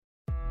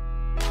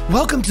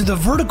Welcome to the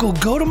Vertical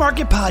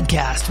Go-to-Market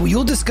Podcast, where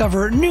you'll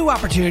discover new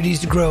opportunities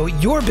to grow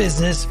your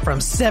business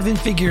from 7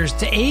 figures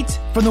to 8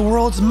 from the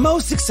world's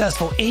most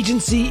successful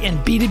agency and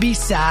B2B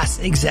SaaS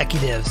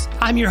executives.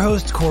 I'm your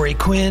host, Corey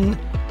Quinn.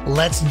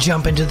 Let's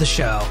jump into the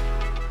show.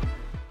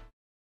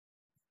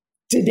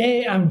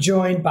 Today, I'm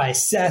joined by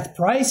Seth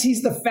Price.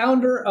 He's the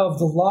founder of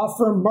the law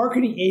firm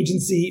marketing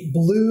agency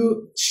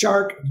Blue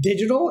Shark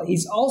Digital.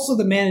 He's also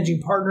the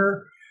managing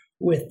partner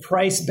with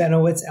Price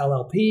Benowitz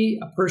LLP,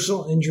 a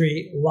personal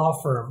injury law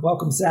firm.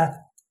 Welcome, Seth.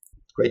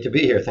 Great to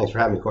be here. Thanks for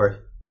having me, Corey.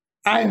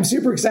 I am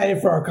super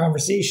excited for our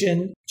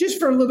conversation. Just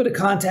for a little bit of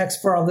context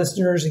for our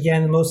listeners,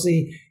 again,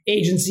 mostly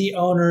agency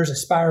owners,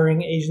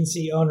 aspiring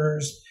agency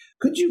owners.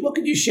 What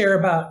could you share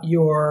about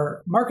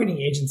your marketing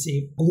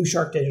agency, Blue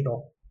Shark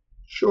Digital?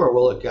 Sure.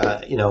 Well, look,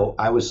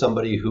 I was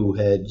somebody who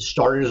had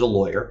started as a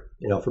lawyer,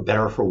 for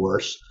better or for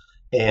worse,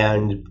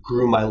 and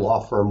grew my law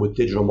firm with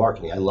digital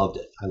marketing. I loved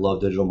it. I love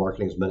digital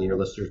marketing, as many of your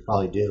listeners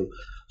probably do.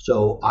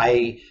 So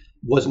I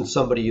wasn't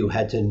somebody who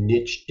had to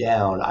niche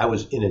down. I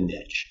was in a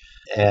niche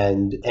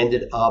and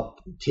ended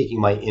up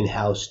taking my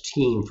in-house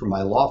team from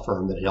my law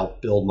firm that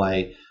helped build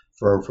my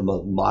firm from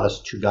a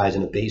modest 2 guys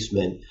in a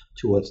basement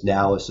to what's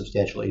now a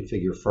substantial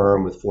 8-figure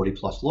firm with 40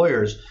 plus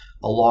lawyers.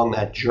 Along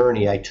that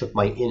journey, I took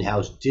my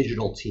in-house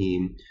digital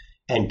team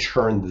and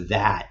turned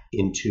that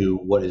into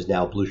what is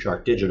now Blue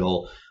Shark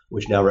Digital,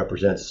 which now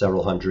represents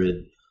several hundred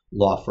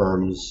law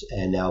firms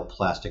and now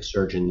plastic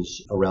surgeons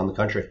around the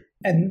country.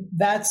 And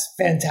that's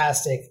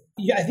fantastic.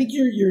 Yeah, I think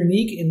you're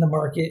unique in the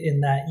market in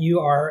that you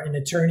are an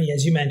attorney.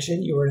 As you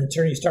mentioned, you were an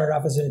attorney, you started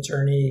off as an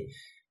attorney,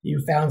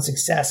 you found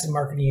success in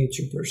marketing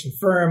a 2-person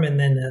firm, and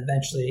then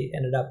eventually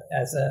ended up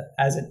as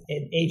an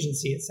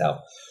agency itself.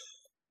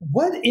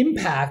 What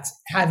impact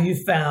have you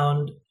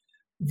found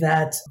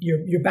that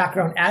your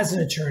background as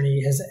an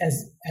attorney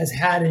has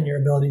had in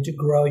your ability to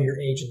grow your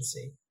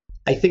agency?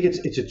 I think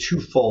it's a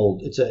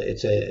twofold. It's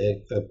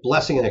a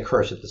blessing and a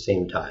curse at the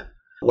same time.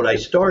 When I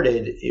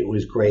started, it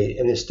was great,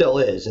 and it still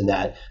is, in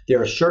that there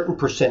are a certain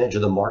percentage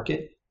of the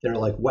market that are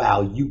like,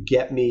 wow, you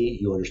get me,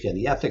 you understand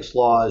the ethics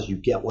laws, you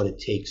get what it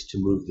takes to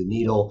move the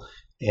needle,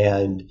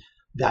 and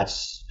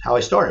that's how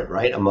I started,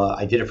 right?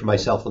 I did it for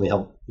myself, let me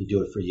help me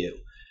do it for you.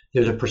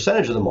 There's a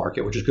percentage of the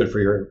market, which is good for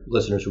your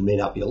listeners who may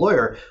not be a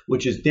lawyer,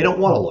 which is they don't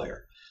want a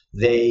lawyer.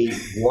 They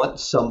want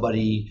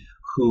somebody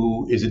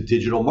who is a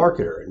digital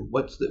marketer. And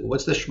what's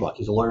this schmuck?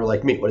 He's a lawyer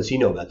like me. What does he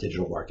know about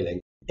digital marketing?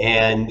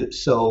 And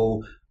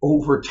so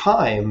over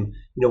time,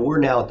 we're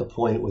now at the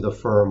point with a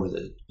firm with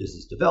a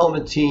business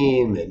development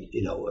team and,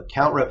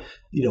 account rep.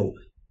 It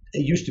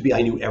used to be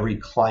I knew every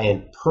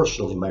client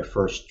personally my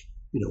first,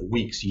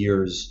 weeks,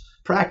 years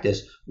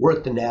practice. We're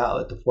at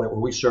the point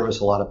where we service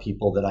a lot of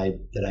people that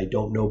I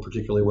don't know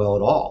particularly well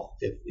at all.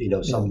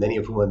 Many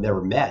of whom I've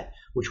never met,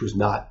 which was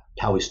not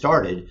how we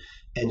started.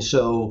 And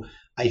so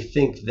I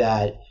think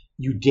that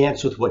you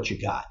dance with what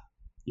you got,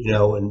 I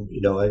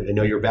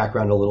know your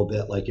background a little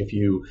bit. Like if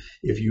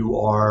you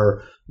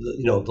are,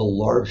 the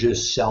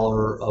largest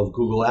seller of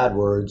Google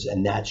AdWords,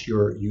 and that's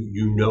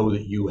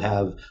that you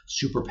have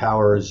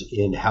superpowers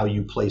in how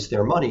you place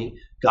their money,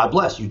 God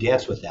bless, you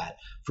dance with that.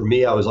 For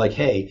me, I was like,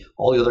 hey,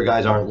 all the other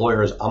guys aren't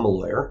lawyers. I'm a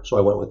lawyer. So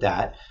I went with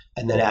that.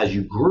 And then as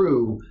you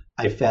grew,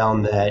 I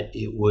found that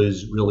it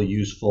was really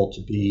useful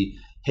to be,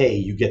 hey,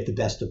 you get the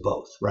best of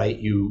both, right?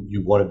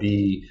 You want to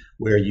be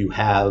where you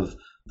have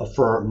a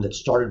firm that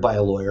started by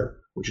a lawyer,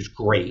 which is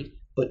great,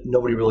 but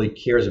nobody really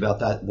cares about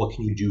that. What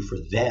can you do for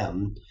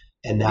them?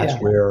 And that's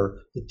where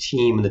the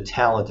team and the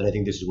talent, and I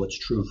think this is what's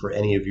true for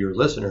any of your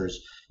listeners,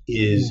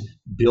 is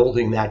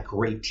building that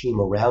great team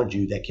around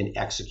you that can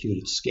execute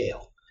at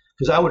scale.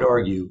 Because I would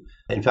argue,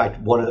 in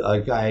fact,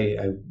 a guy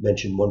I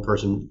mentioned, one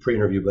person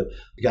pre-interview, but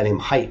a guy named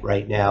Height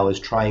right now is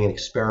trying an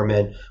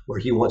experiment where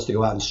he wants to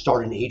go out and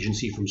start an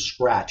agency from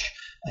scratch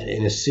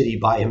in a city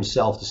by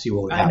himself to see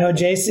what would happen. I know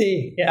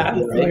JC. Yeah, I'm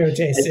familiar with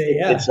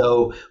JC. And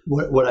so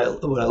what I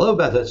love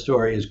about that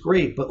story is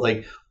great, but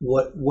like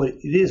what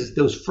it is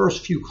those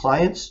first few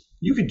clients,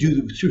 you could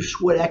do through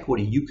sweat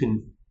equity, you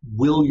can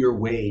will your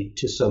way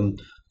to some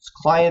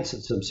clients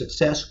and some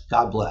success,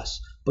 God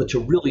bless. But to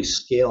really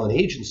scale an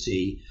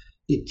agency,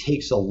 it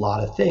takes a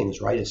lot of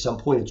things, right? At some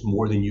point, it's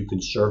more than you can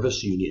service,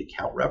 so you need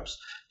account reps.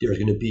 There's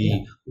going to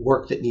be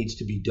work that needs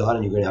to be done,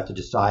 and you're going to have to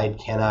decide,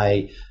 can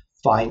I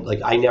find,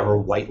 like I never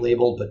white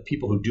labeled, but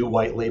people who do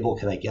white label,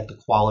 can I get the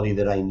quality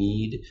that I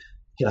need?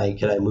 Can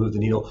I move the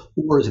needle?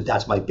 Or is it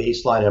that's my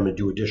baseline, and I'm going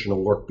to do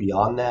additional work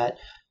beyond that?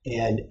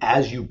 And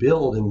as you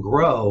build and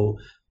grow,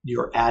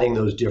 you're adding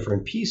those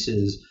different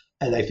pieces.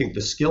 And I think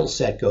the skill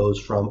set goes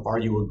from, are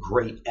you a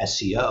great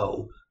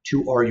SEO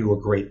to are you a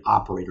great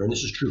operator? And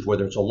this is true for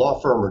whether it's a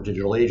law firm or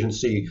digital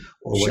agency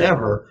or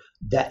whatever,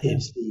 that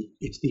it's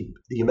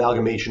the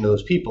amalgamation of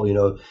those people. When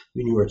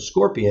you were at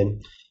Scorpion,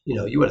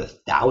 you had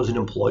 1,000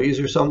 employees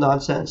or some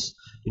nonsense.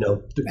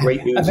 The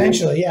great news.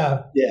 Eventually,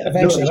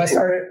 eventually, I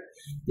started.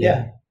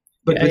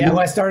 But when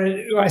I started,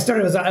 it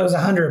was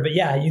 100. But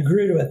you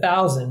grew to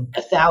 1,000.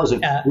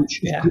 1,000,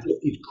 which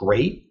is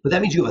great. But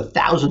that means you have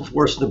 1,000th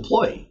worst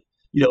employee.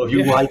 if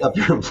you lined up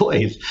your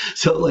employees.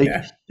 So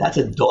Yeah. that's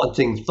a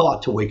daunting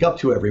thought to wake up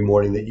to every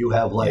morning, that you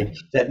have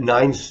that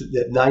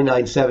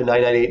 997,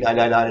 998,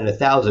 999, and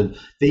 1,000.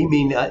 They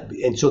may not.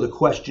 And so the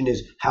question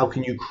is, how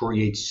can you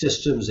create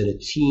systems and a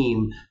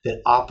team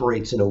that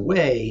operates in a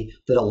way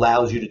that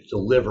allows you to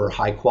deliver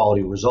high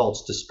quality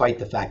results, despite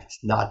the fact it's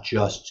not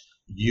just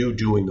you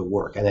doing the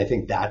work? And I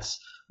think that's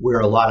where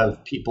a lot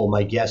of people,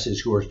 my guess is,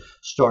 who are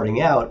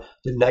starting out,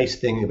 the nice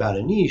thing about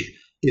a niche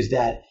is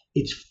that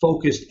it's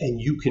focused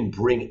and you can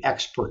bring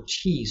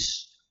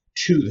expertise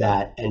to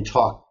that and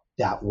talk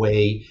that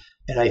way.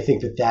 And I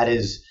think that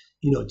is,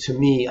 to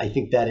me, I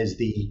think that is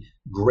the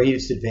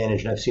greatest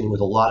advantage. And I've seen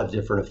with a lot of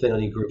different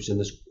affinity groups in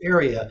this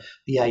area,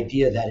 the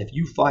idea that if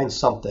you find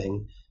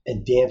something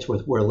and dance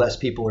with where less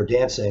people are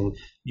dancing,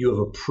 you have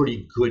a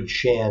pretty good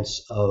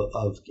chance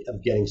of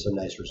getting some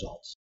nice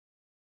results.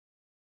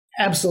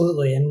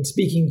 Absolutely. And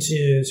speaking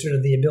to sort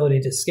of the ability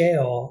to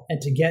scale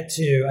and to get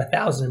to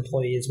 1,000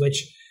 employees,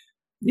 which,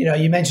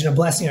 you mentioned a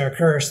blessing or a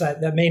curse,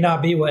 that may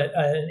not be what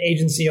an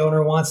agency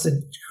owner wants to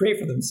create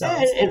for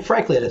themselves. And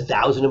frankly, at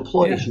 1,000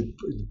 employees,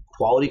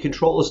 quality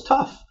control is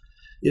tough.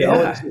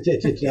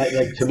 It's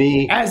like, to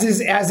me, as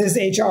is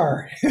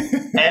HR,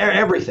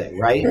 everything,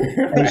 right?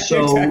 And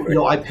so, exactly.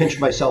 I pinch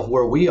myself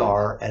where we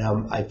are,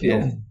 and I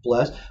feel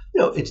blessed.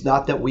 It's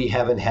not that we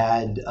haven't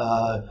had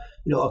a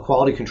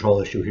quality control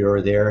issue here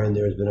or there, and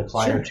there's been a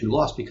client or two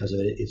lost because of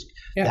it.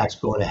 That's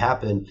going to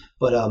happen.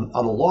 But on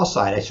the law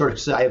side,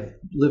 I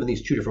live in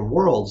these two different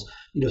worlds.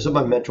 Some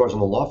of my mentors on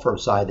the law firm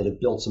side that have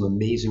built some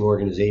amazing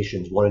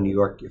organizations. One in New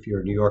York, if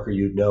you're a New Yorker,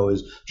 you'd know,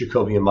 is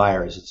Jacoby and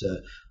Myers. It's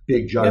a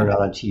big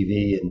juggernaut on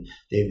TV, and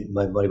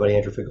my buddy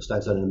Andrew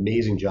Finkelstein's done an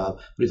amazing job.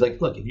 But he's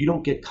like, look, if you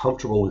don't get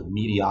comfortable with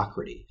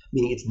mediocrity,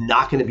 meaning it's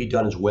not going to be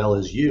done as well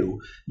as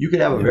you could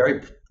have a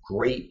very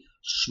great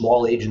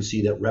small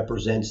agency that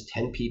represents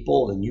 10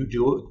 people, and you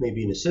do it with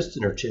maybe an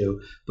assistant or two.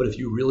 But if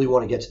you really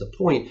want to get to the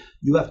point,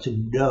 you have to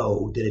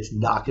know that it's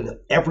not going to,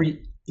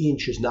 every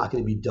inch is not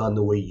going to be done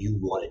the way you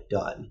want it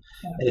done.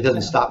 And it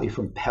doesn't stop me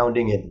from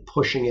pounding it and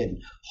pushing it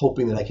and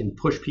hoping that I can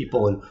push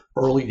people in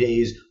early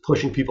days,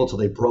 pushing people till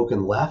they broke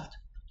and left.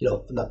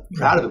 I'm not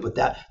proud of it, but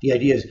the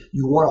idea is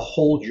you want to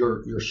hold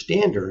your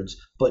standards,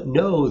 but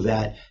know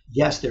that,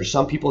 yes, there's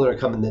some people that are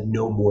coming that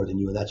know more than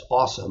you, and that's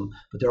awesome.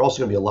 But there are also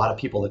going to be a lot of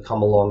people that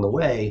come along the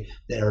way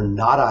that are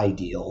not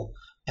ideal,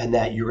 and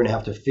that you're going to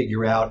have to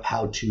figure out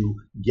how to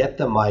get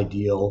them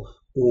ideal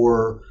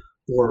or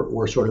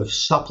sort of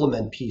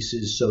supplement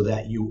pieces so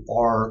that you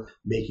are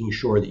making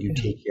sure that you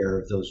take care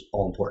of those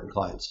all important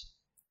clients.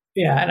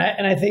 Yeah,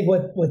 and I think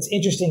what's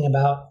interesting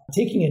about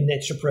taking a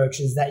niche approach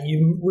is that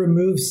you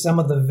remove some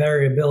of the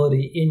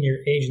variability in your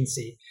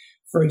agency.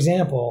 For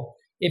example,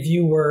 if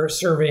you were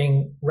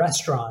serving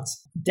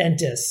restaurants,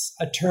 dentists,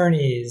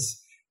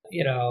 attorneys,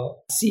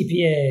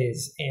 CPAs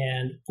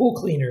and pool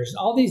cleaners,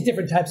 all these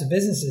different types of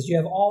businesses, you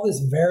have all this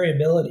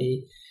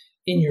variability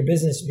in your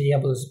business to be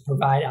able to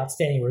provide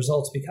outstanding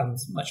results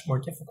becomes much more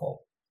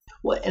difficult.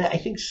 Well, and I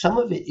think some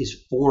of it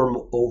is form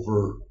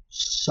over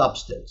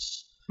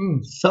substance.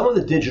 Some of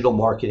the digital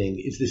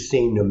marketing is the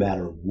same no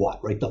matter what,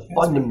 right? The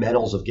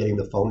fundamentals of getting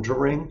the phone to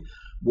ring.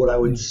 What I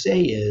would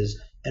say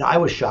is, and I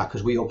was shocked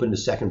because we opened a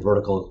second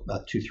vertical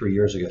about 3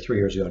 years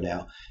ago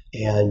now.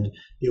 And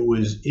it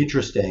was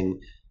interesting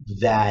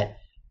that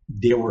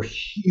there were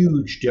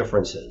huge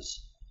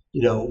differences,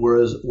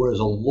 whereas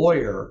a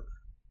lawyer,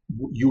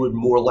 you would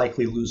more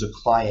likely lose a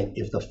client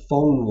if the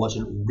phone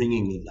wasn't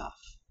ringing enough.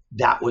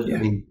 That was,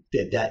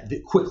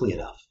 that quickly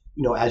enough.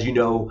 As you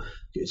know,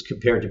 as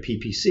compared to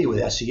PPC with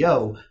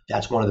SEO,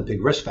 that's one of the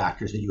big risk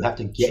factors, that you have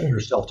to get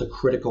yourself to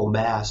critical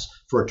mass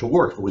for it to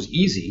work. If it was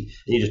easy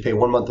and you just pay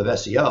 1 month of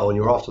SEO and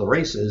you're off to the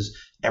races,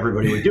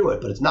 everybody would do it.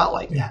 But it's not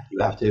like that. You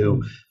have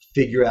to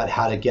figure out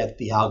how to get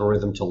the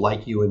algorithm to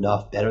like you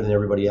enough, better than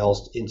everybody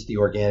else, into the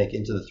organic,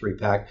 into the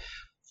 3-pack,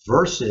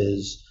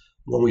 versus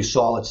when we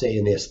saw, let's say,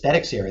 in the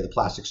aesthetics area, the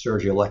plastic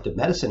surgery, elective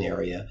medicine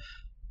area,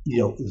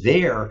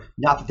 there,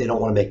 not that they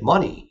don't want to make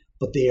money,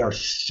 but they are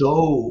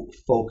so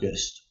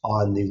focused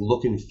on the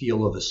look and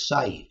feel of a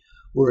site.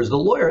 Whereas the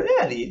lawyer,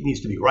 it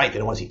needs to be right. They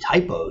don't want to see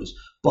typos.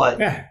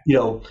 But,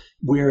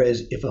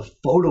 whereas if a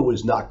photo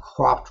is not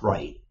cropped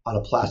right on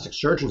a plastic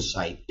surgeon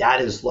site,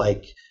 that is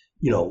like,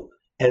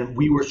 and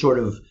we were sort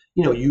of,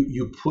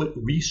 you put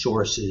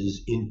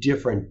resources in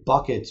different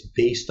buckets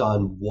based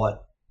on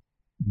what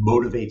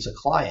motivates a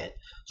client.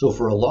 So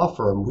for a law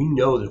firm, we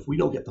know that if we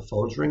don't get the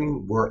phones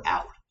ringing, we're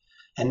out.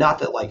 And not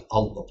that like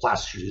a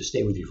plastic surgeon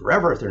stay with you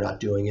forever if they're not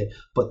doing it,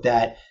 but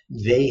that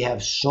they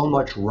have so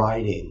much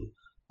riding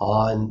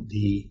on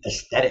the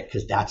aesthetic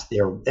because that's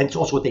their, and it's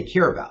also what they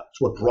care about.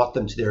 It's what brought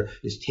them to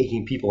is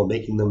taking people and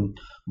making them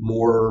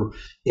more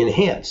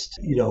enhanced.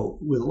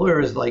 With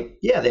lawyers, like,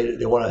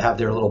 they want to have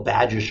their little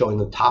badges showing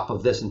the top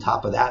of this and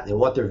top of that. They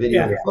want their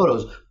video and their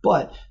photos,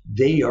 but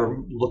they are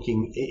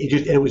looking,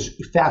 and it was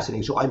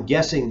fascinating. So I'm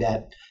guessing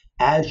that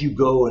as you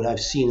go, and I've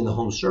seen in the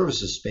home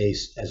services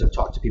space, as I've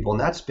talked to people in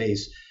that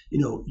space,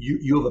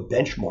 you have a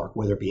benchmark,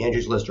 whether it be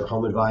Angie's List or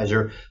Home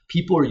Advisor.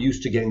 People are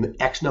used to getting the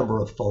X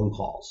number of phone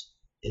calls.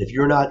 And if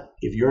you're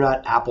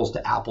not apples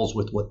to apples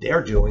with what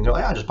they're doing, they're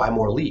like, I'll just buy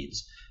more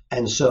leads.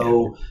 And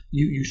so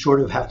you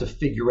sort of have to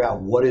figure out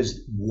what is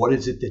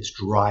it that's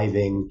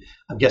driving.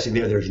 I'm guessing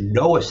there's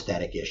no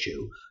aesthetic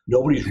issue.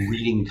 Nobody's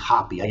reading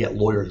copy. I get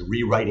lawyers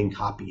rewriting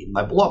copy.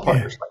 My law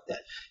partner's like that.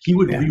 He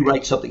would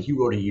rewrite something he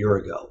wrote a year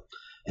ago.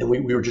 And we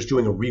were just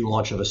doing a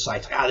relaunch of a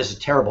site. Like, this is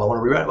terrible. I want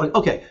to rewrite it. I'm like,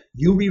 okay,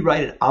 you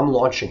rewrite it. I'm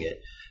launching it.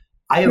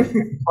 I have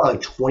probably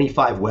like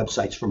 25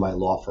 websites for my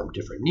law firm,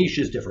 different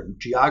niches, different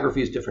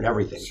geographies, different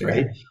everything,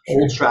 right?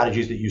 Old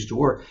strategies that used to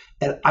work.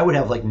 And I would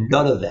have like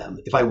none of them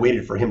if I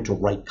waited for him to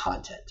write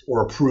content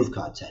or approve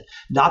content.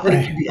 Not that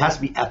it has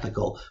to be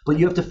ethical, but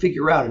you have to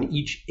figure out in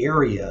each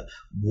area,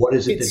 what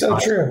is it it's so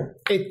true.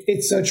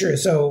 It's so true.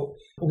 So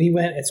we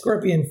went at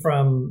Scorpion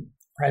from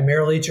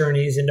primarily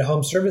attorneys into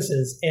home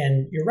services.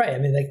 And you're right. I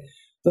mean, like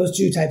those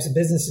two types of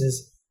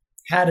businesses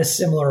had a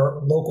similar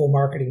local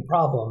marketing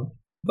problem.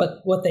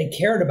 But what they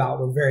cared about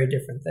were very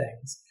different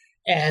things.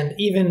 And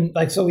even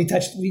like, so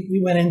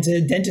we went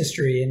into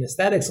dentistry and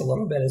aesthetics a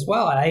little bit as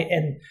well.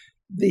 And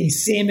the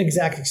same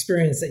exact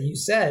experience that you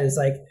said is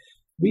like,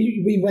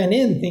 we went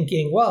in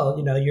thinking,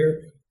 well,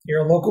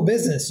 you're a local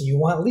business, you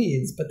want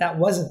leads, but that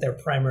wasn't their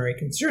primary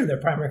concern. Their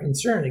primary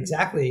concern,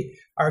 exactly,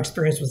 our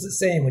experience was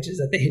the same, which is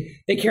that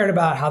they cared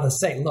about how the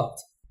site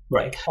looked.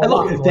 Right. And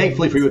look,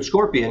 thankfully for you at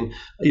Scorpion,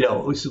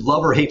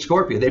 love or hate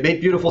Scorpion, they make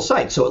beautiful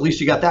sites. So at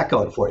least you got that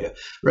going for you.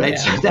 Right.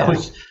 So that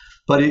was,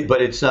 but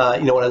it's,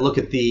 when I look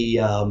at the,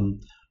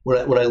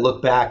 when I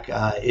look back,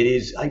 it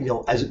is,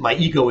 as my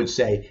ego would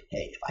say,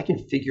 hey, if I can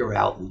figure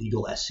out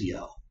legal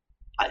SEO,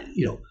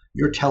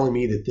 you're telling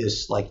me that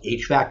this like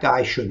HVAC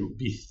guy shouldn't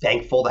be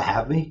thankful to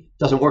have me?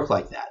 Doesn't work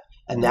like that.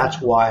 And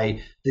that's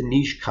why the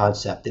niche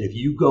concept, that if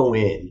you go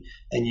in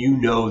and you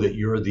know that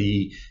you're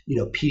the,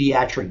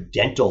 pediatric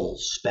dental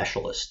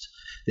specialist,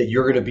 that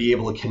you're going to be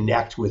able to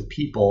connect with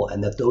people,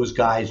 and that those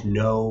guys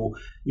know,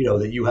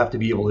 that you have to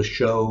be able to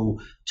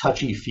show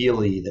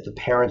touchy-feely, that the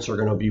parents are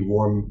going to be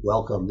warm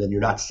welcomed, and you're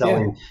not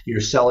selling,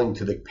 you're selling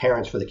to the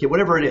parents for the kid,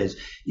 whatever it is.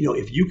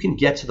 If you can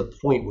get to the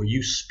point where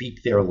you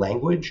speak their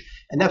language,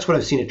 and that's what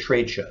I've seen at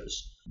trade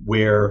shows,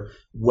 where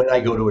when I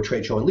go to a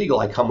trade show in legal,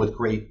 I come with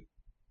great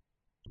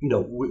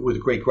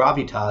with great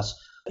gravitas,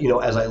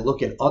 as I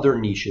look at other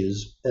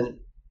niches, and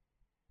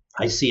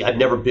I've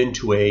never been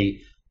to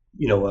an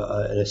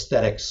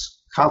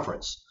aesthetics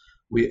conference.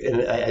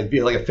 I'd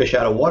be like a fish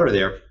out of water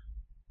there.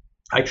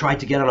 I tried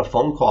to get on a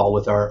phone call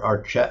with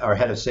our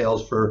head of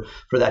sales for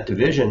that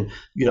division,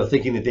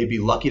 thinking that they'd be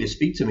lucky to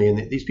speak to me,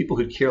 and these people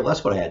could care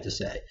less what I had to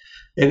say.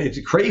 And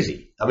it's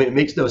crazy. I mean, it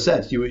makes no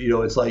sense.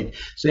 It's like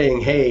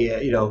saying,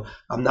 hey,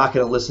 I'm not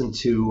going to listen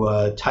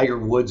to Tiger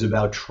Woods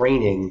about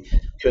training.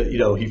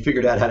 He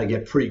figured out how to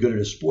get pretty good at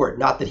a sport.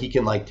 Not that he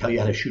can like tell you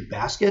how to shoot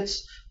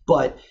baskets,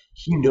 but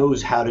he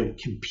knows how to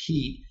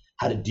compete,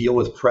 how to deal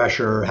with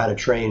pressure, how to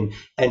train.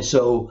 And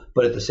so,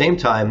 but at the same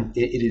time,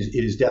 it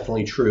is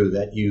definitely true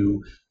that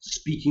you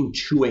speaking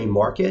to a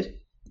market.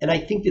 And I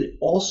think that it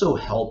also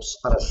helps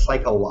on a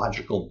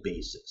psychological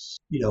basis.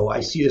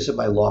 I see this at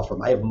my law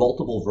firm. I have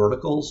multiple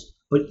verticals,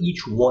 but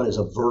each one is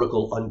a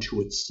vertical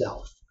unto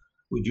itself.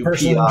 We do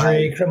personal PI,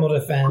 injury, criminal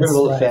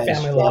defense,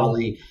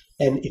 family.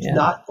 And it's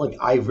not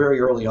like very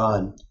early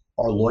on,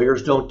 our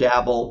lawyers don't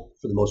dabble.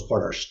 For the most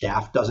part, our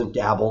staff doesn't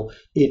dabble.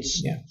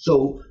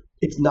 So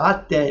it's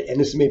not that, and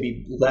this may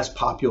be less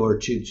popular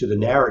to the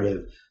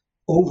narrative,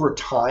 over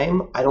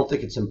time, I don't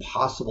think it's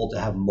impossible to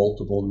have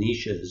multiple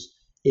niches.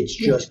 It's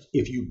just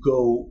if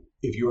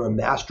you're a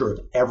master of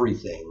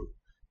everything,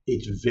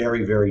 it's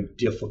very, very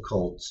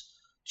difficult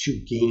to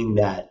gain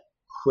that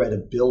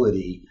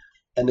credibility.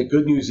 And the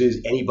good news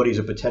is anybody's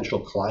a potential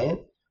client,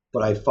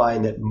 but I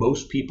find that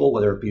most people,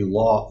 whether it be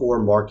law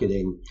or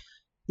marketing,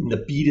 in the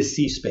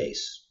B2C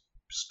space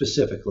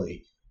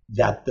specifically,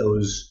 that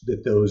those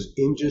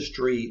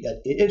industry,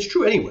 that it's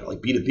true anywhere,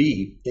 like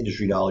B2B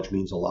industry knowledge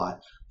means a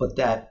lot, but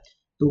that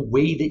the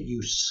way that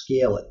you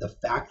scale it, the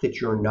fact that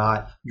you're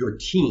not your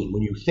team,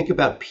 when you think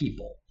about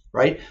people,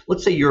 right?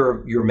 Let's say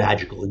you're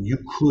magical and you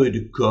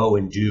could go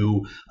and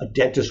do a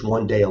dentist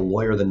one day, a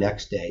lawyer the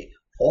next day.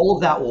 All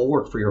of that will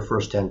work for your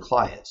first 10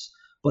 clients.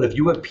 But if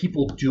you have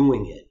people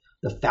doing it,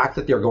 the fact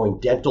that they're going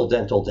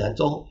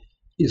dental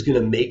is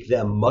going to make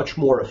them much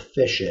more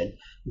efficient.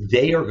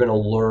 They are going to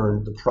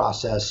learn the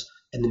process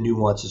and the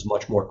nuances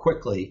much more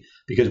quickly,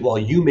 because while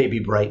you may be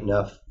bright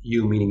enough,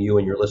 you meaning you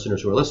and your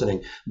listeners who are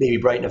listening, may be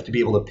bright enough to be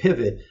able to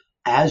pivot,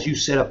 as you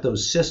set up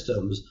those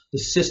systems, the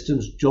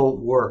systems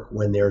don't work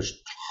when there's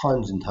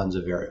tons and tons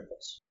of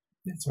variables.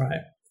 That's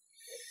right.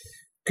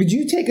 Could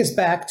you take us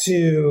back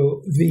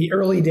to the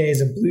early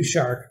days of Blue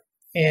Shark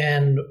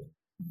and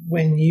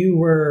when you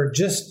were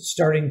just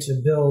starting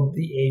to build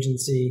the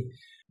agency,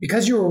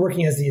 because you were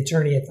working as the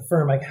attorney at the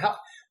firm, like how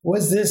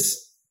was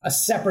this a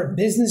separate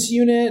business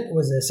unit?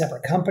 Was it a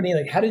separate company?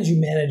 Like, how did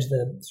you manage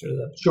the sort of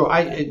the? Sure.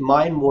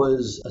 Mine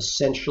was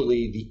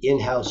essentially the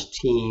in-house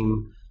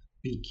team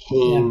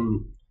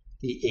became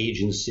the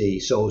agency.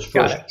 So it was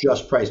first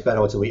just Price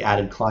Benowitz, and we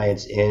added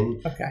clients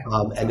in. Okay.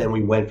 And then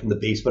we went from the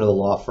basement of the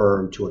law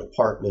firm to an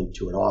apartment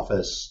to an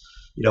office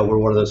We're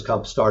one of those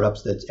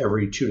startups that's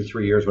every 2 to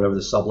 3 years, whenever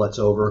the sublet's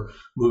over,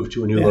 move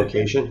to a new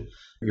location.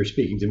 You're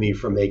speaking to me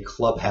from a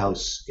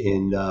clubhouse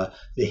in the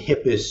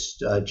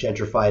hippest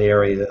gentrifying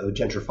area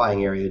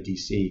of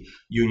DC,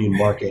 Union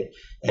Market.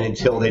 And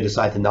until they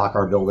decide to knock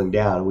our building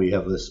down, we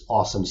have this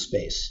awesome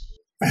space.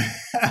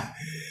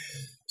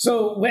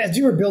 So as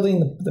you were building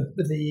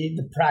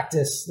the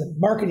practice, the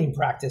marketing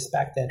practice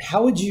back then,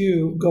 how would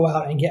you go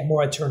out and get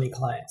more attorney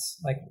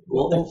clients?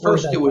 Well, at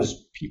first it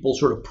was people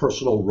sort of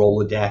personal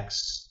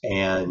Rolodex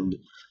and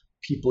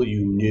people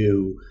you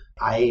knew.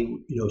 I,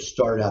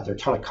 started out, there are a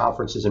ton of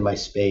conferences in my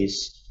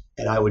space,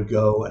 and I would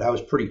go, and I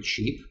was pretty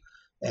cheap,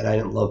 and I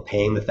didn't love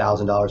paying the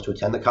 $1,000 to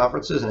attend the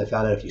conferences, and I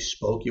found out if you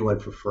spoke, you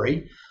went for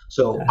free.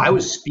 So I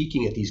was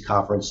speaking at these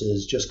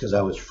conferences just because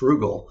I was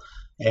frugal,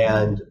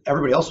 and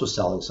everybody else was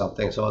selling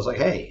something. So I was like,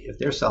 hey, if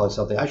they're selling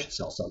something, I should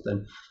sell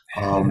something.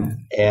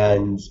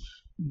 And,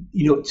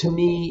 to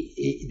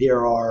me,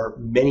 there are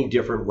many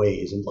different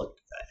ways. And look,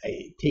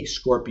 I take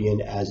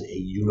Scorpion as a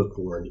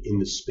unicorn in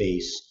the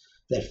space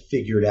that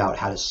figured out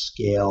how to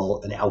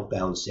scale an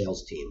outbound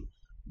sales team.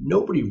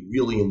 Nobody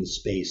really in the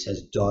space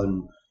has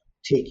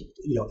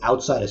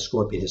outside of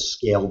Scorpion has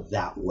scaled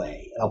that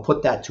way. And I'll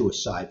put that to a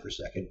side for a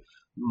second.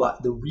 One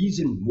of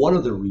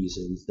the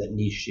reasons that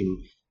niching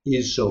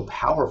is so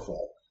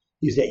powerful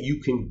is that you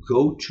can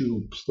go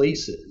to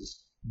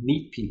places,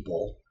 meet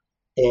people,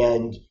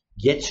 and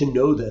get to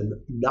know them,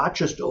 not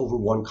just over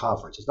one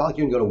conference. It's not like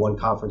you can go to one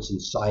conference and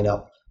sign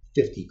up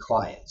 50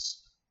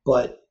 clients,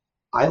 but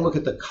I look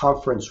at the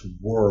conference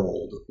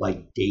world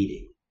like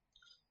dating.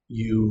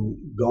 You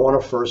go on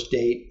a first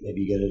date,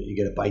 maybe you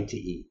get a bite to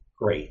eat.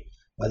 Great.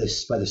 By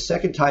the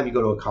second time you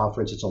go to a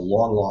conference, it's a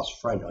long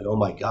lost friend. You're like, oh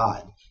my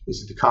God, this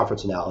is the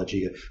conference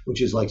analogy,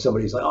 which is like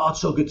somebody's like, oh,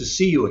 it's so good to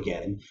see you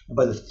again. And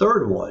by the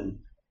third one,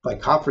 by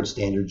conference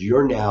standards,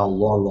 you're now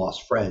long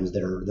lost friends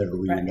that are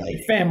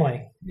reuniting.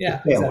 Family.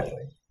 Yeah, exactly.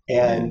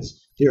 And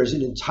there's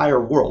an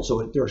entire world.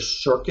 So there are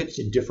circuits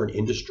in different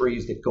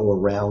industries that go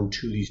around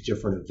to these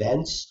different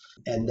events.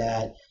 And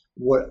that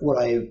what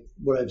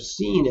I've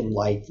seen in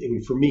life,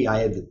 for me,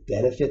 I have the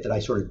benefit that I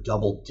sort of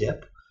double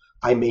dip.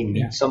 I may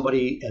meet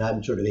somebody and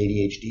I'm sort of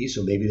ADHD,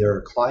 so maybe they're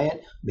a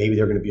client, maybe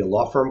they're going to be a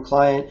law firm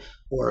client,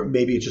 or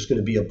maybe it's just going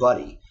to be a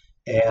buddy.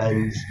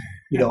 And,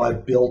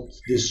 I've built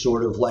this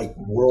sort of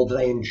world that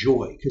I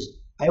enjoy, because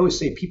I always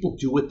say people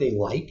do what they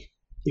like.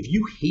 If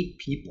you hate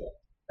people,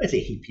 I say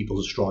hate people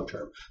is a strong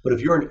term, but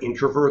if you're an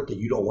introvert that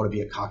you don't want to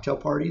be at cocktail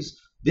parties,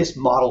 this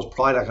model's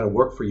probably not going to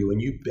work for you,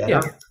 and you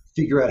better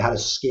figure out how to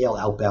scale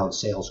outbound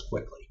sales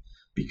quickly.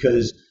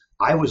 Because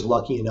I was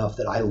lucky enough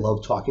that I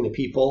love talking to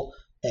people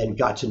and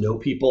got to know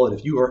people. And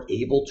if you are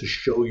able to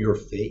show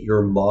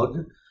your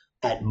mug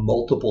at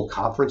multiple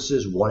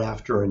conferences, one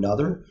after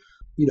another,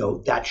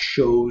 that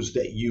shows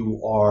that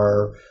you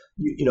are,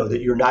 that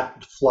you're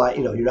not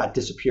you're not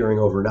disappearing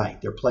overnight.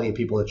 There are plenty of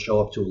people that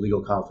show up to a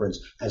legal conference,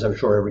 as I'm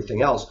sure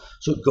everything else.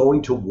 So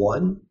going to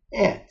one,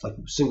 it's like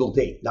a single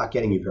date, not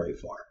getting you very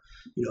far.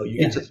 You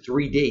get to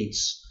 3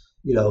 dates,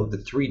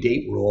 the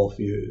 3-date rule,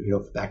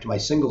 if back to my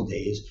single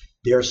days,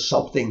 there's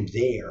something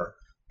there.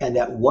 And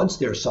that once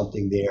there's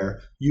something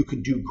there, you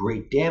can do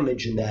great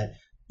damage in that,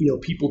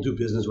 people do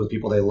business with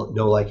people they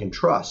know, like, and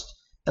trust.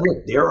 And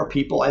look, there are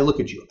people, I look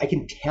at you, I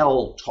can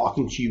tell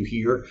talking to you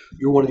here,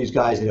 you're one of these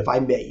guys that if I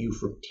met you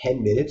for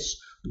 10 minutes,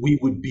 we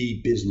would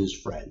be business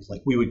friends.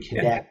 Like, we would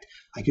connect.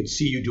 I could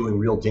see you doing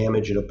real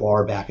damage at a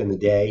bar back in the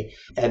day.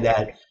 And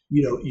that,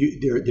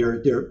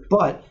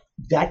 but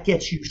that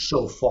gets you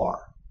so far,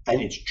 and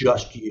it's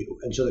just you.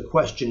 And so the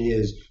question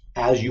is,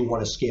 as you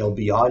want to scale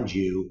beyond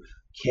you,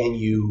 can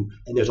you,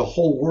 and there's a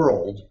whole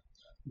world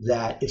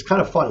that it's kind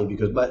of funny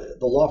because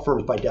the law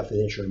firms by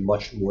definition are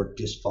much more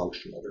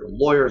dysfunctional. There are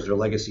lawyers, there are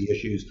legacy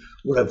issues.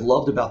 What I've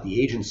loved about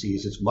the agency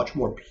is it's much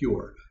more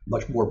pure,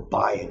 much more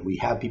buy-in. We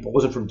have people, it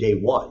wasn't from day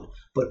one,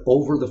 but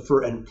over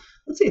and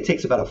let's say it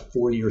takes about a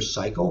 4-year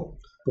cycle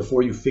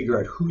before you figure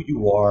out who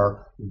you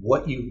are,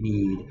 what you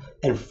need,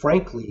 and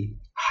frankly,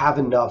 have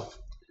enough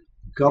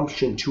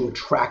gumption to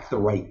attract the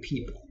right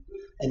people.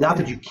 And not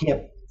that you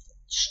can't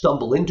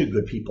stumble into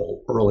good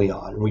people early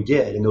on, and we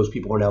did, and those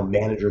people are now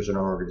managers in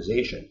our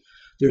organization.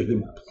 There's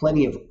been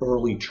plenty of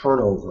early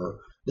turnover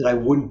that I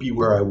wouldn't be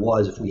where I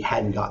was if we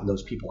hadn't gotten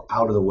those people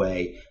out of the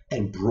way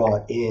and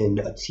brought in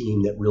a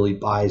team that really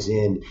buys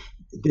in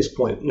at this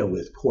point,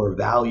 with core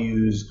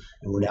values,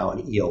 and we're now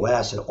in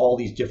EOS and all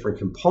these different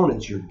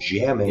components, you're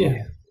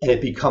jamming and it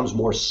becomes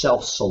more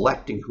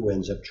self-selecting who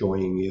ends up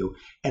joining you.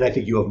 And I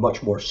think you have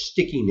much more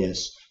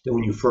stickiness than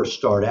when you first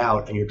start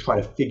out and you're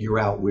trying to figure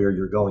out where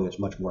you're going. It's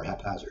much more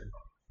haphazard.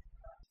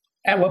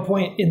 At what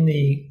point in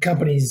the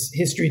company's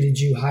history did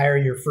you hire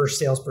your first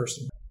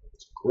salesperson?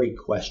 It's a great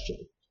question.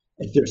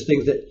 And there's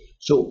things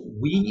so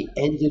we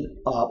ended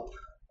up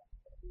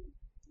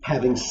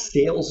having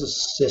sales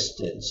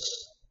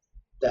assistants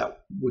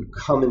that would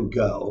come and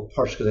go,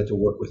 partially because they had to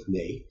work with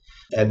me.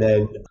 And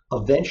then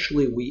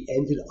eventually we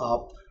ended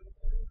up,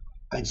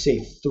 I'd say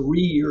 3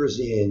 years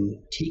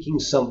in, taking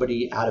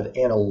somebody out of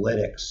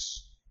analytics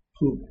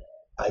who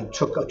I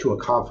took to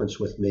a conference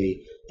with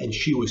me and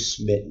she was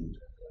smitten.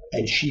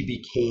 And she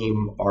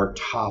became our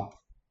top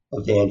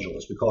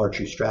evangelist. We call her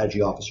chief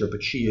strategy officer,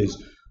 but she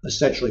is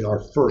essentially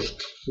our first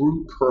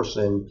true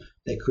person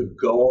that could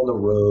go on the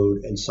road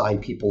and sign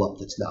people up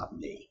that's not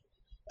me.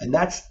 And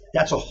that's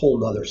a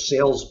whole nother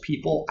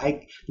salespeople.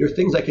 There are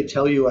things I could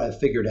tell you I've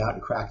figured out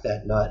and cracked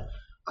that nut.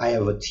 I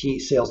have a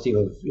sales team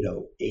of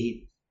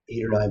eight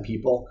or nine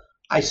people.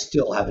 I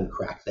still haven't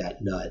cracked that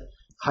nut.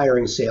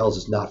 Hiring sales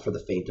is not for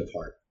the faint of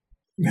heart.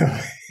 No,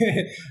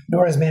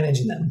 nor is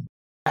managing them.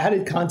 How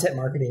did content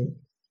marketing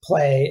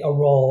play a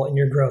role in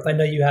your growth? I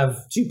know you have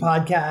 2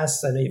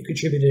 podcasts. I know you've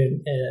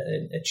contributed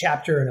a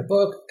chapter in a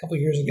book a couple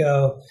of years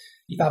ago.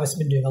 You've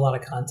obviously been doing a lot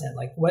of content.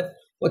 Like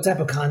what type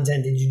of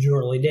content did you do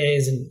early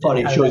days, and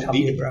funny? How did that help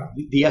you grow?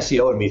 The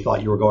SEO in me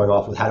thought you were going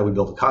off with how do we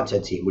build a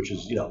content team, which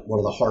is one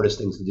of the hardest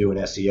things to do in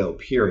SEO.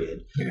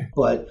 Period. Yeah.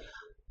 But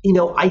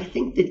I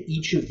think that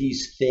each of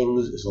these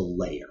things is a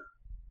layer,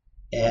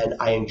 and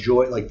I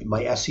enjoy like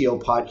my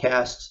SEO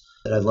podcasts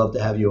that I'd love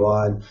to have you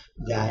on.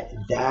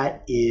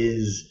 That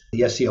is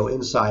the SEO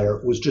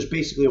Insider was just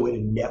basically a way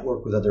to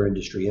network with other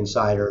industry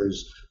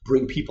insiders,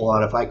 bring people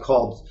on. If I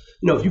called,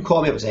 if you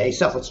call me up and say, hey,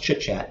 Seth, let's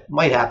chit chat,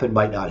 might happen,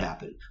 might not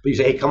happen. But you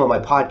say, hey, come on my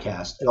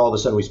podcast, and all of a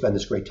sudden we spend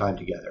this great time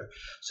together.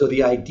 So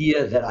the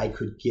idea that I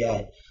could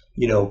get,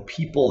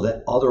 people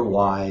that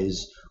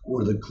otherwise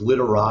were the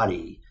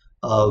glitterati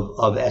of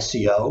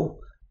SEO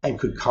and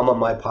could come on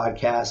my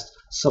podcast,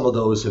 some of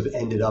those have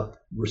ended up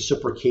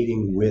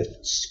reciprocating with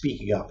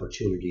speaking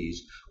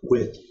opportunities,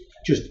 with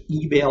just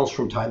emails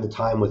from time to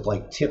time with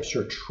like tips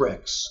or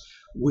tricks,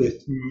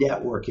 with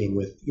networking,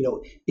 with,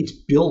 it's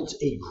built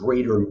a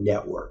greater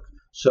network.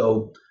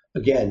 So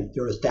again,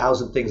 there are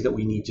 1,000 things that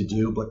we need to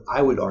do, but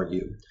I would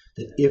argue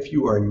that if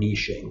you are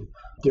niching,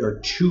 there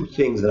are 2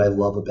 things that I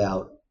love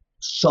about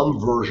some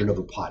version of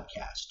a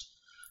podcast.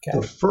 Okay.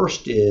 The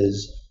first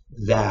is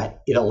that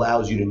it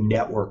allows you to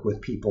network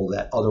with people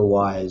that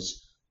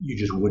otherwise you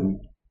just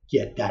wouldn't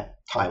get that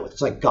time with.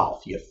 It's like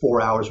golf. You get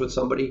 4 hours with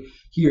somebody.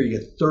 Here you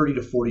get 30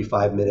 to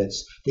 45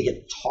 minutes. They get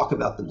to talk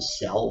about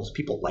themselves.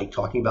 People like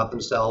talking about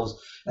themselves,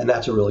 and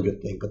that's a really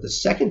good thing. But the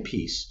second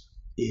piece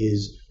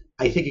is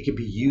I think it can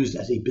be used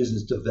as a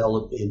business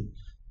development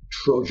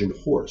Trojan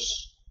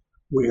horse,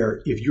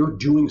 where if you're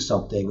doing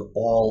something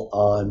all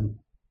on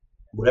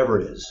whatever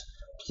it is,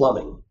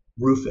 plumbing,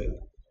 roofing,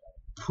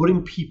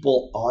 putting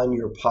people on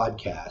your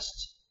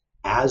podcast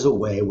as a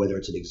way, whether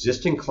it's an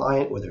existing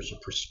client, whether it's a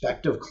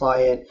prospective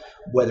client,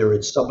 whether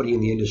it's somebody in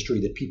the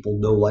industry that people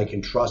know, like,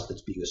 and trust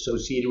that's being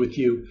associated with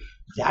you,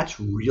 that's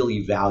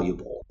really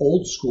valuable.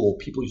 Old school,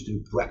 people used to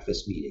do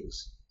breakfast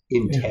meetings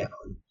in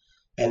town.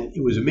 And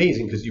it was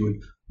amazing because you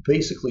would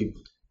basically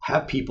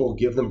have people,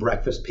 give them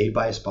breakfast paid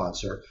by a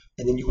sponsor,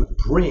 and then you would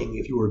bring,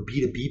 if you were a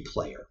B2B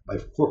player, my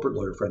corporate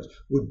lawyer friends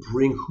would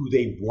bring who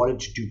they wanted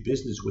to do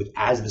business with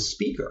as the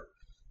speaker.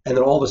 And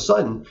then all of a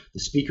sudden, the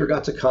speaker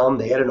got to come,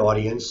 they had an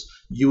audience,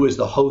 you as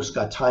the host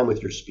got time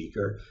with your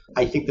speaker.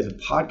 I think that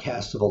the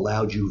podcasts have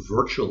allowed you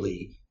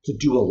virtually to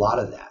do a lot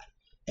of that.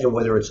 And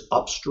whether it's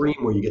upstream,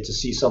 where you get to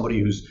see somebody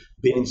who's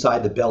been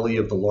inside the belly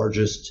of the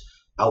largest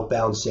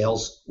outbound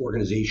sales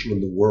organization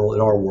in the world,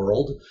 in our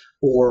world,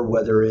 or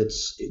whether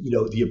it's,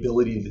 the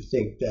ability to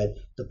think that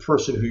the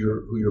person who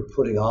you're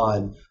putting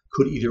on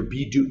could either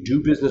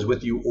do business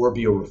with you or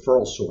be a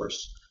referral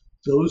source.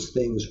 Those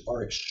things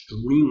are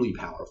extremely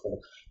powerful.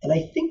 And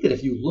I think that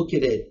if you look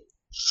at it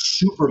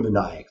super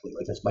maniacally,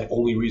 like that's my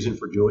only reason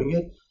for doing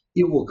it,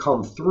 it will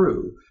come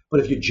through.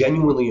 But if you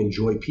genuinely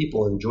enjoy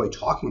people and enjoy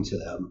talking to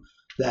them,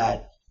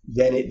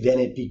 then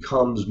it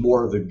becomes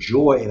more of a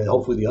joy, and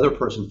hopefully the other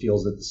person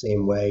feels it the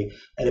same way,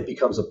 and it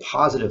becomes a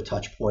positive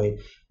touch point.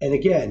 And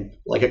again,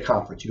 like a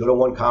conference, you go to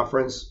one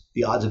conference,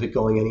 the odds of it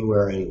going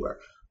anywhere.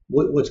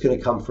 What's going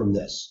to come from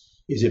this?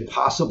 Is it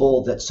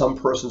possible that some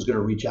person's going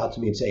to reach out to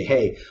me and say,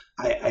 hey,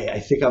 I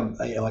think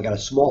I got a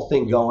small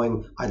thing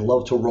going. I'd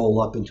love to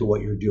roll up into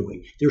what you're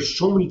doing. There's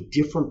so many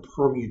different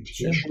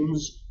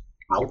permutations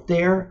out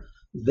there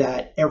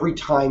that every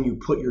time you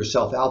put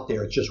yourself out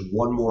there, it's just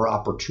one more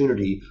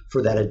opportunity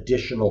for that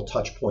additional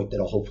touch point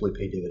that'll hopefully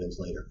pay dividends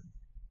later.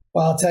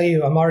 Well, I'll tell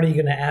you, I'm already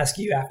going to ask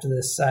you after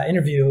this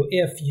interview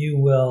if you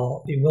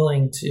will be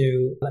willing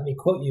to let me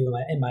quote you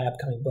in my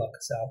upcoming book.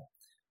 So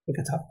we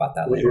can talk about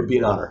that later. It would be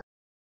an honor.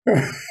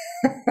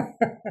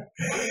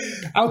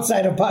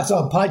 Outside of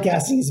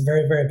podcasting is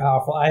very, very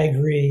powerful. I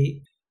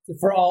agree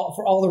for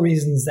all the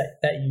reasons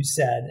that you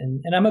said,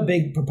 and I'm a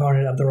big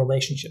proponent of the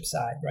relationship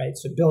side, right?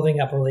 So building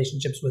up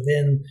relationships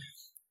within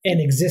an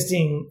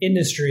existing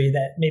industry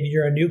that maybe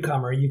you're a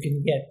newcomer, you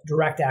can get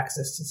direct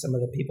access to some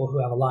of the people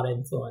who have a lot of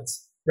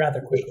influence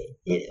rather quickly.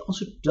 It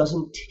also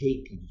doesn't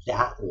take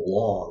that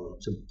long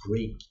to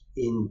break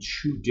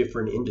into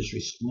different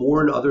industries,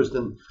 more than others,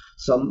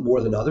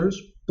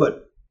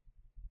 but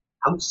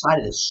outside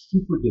of the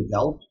super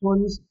developed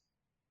ones,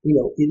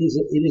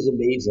 it is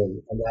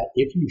amazing, and that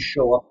if you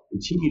show up,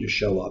 continue to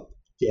show up,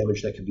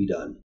 damage that can be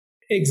done.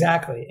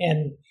 Exactly.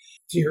 And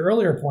to your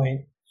earlier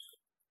point,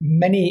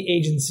 many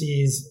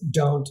agencies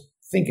don't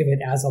think of it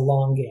as a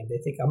long game.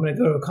 They think, I'm going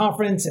to go to a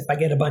conference. If I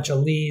get a bunch of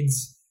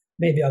leads,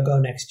 maybe I'll go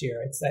next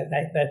year. It's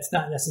that's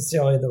not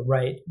necessarily the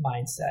right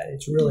mindset.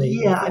 It's really,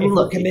 Yeah, I mean, if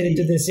we're look, committed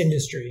to this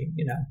industry,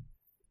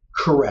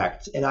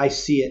 correct. And I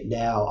see it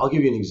now. I'll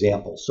give you an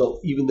example. So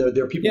even though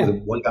there are people, Yeah,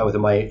 one guy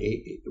within my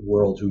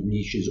world who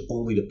niches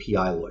only to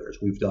PI lawyers.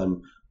 We've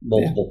done yeah,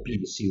 multiple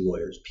B2C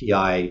lawyers,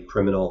 PI,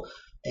 criminal,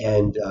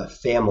 and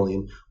family.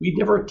 And we'd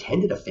never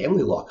attended a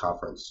family law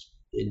conference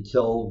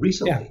until yeah,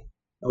 recently.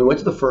 And we went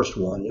to the first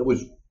one. It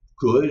was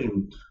good.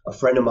 And a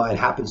friend of mine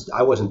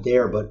I wasn't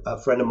there, but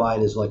a friend of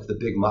mine is like the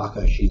big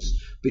maca.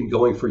 She's been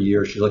going for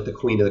years. She's like the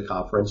queen of the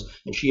conference.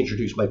 And she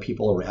introduced my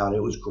people around.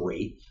 It was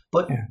great.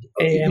 But yeah.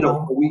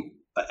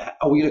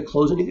 are we going to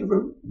close anything for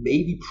them?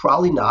 Maybe,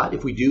 probably not.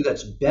 If we do,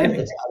 that's out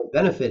of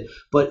benefit.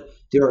 But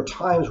there are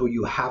times where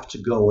you have to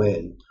go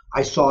in.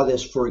 I saw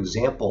this, for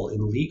example,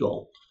 in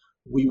legal.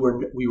 We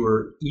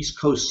were East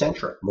Coast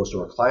centric. Most of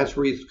our clients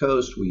were East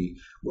Coast.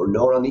 We were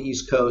known on the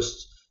East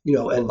Coast.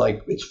 And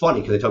like it's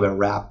funny because they talk about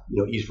rap,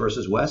 East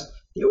versus West.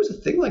 There is a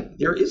thing like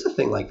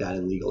that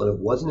in legal, and it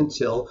wasn't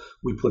until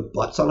we put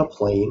butts on a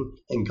plane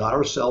and got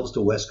ourselves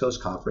to West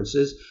Coast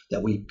conferences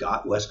that we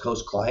got West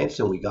Coast clients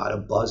and we got a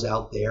buzz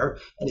out there,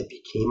 and it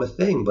became a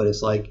thing. But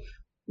it's like,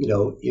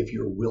 if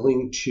you're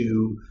willing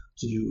to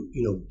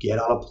get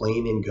on a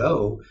plane and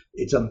go,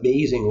 it's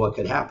amazing what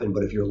could happen.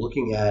 But if you're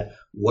looking at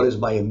what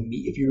is I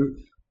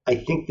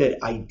think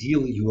that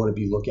ideally you want to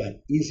be look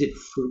at, is it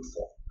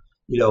fruitful?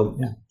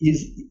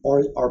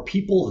 Are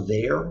people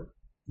there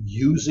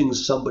using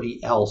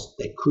somebody else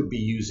that could be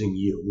using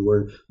you?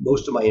 Where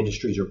most of my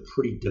industries are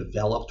pretty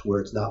developed, where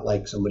it's not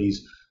like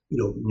somebody's,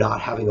 not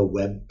having a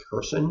web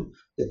person,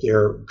 that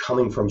they're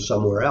coming from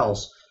somewhere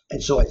else.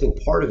 And so I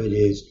think part of it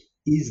is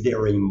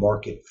there a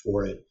market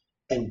for it,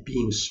 and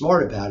being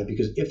smart about it?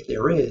 Because if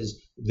there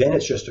is, then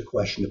it's just a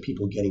question of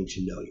people getting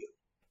to know you.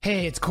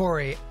 Hey, it's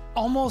Corey.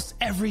 Almost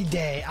every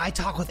day, I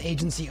talk with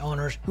agency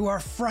owners who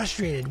are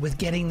frustrated with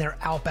getting their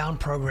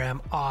outbound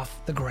program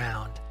off the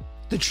ground.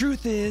 The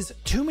truth is,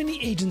 too many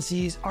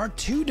agencies are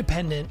too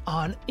dependent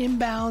on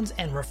inbounds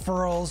and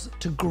referrals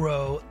to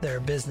grow their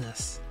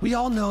business. We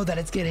all know that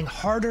it's getting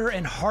harder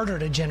and harder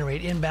to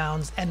generate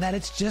inbounds, and that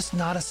it's just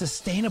not a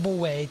sustainable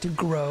way to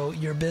grow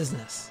your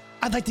business.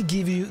 I'd like to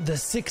give you the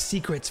 6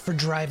 secrets for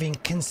driving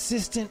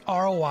consistent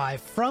ROI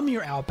from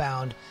your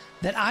outbound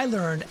that I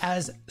learned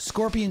as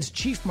Scorpion's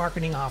Chief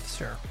Marketing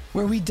Officer,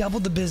 where we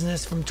doubled the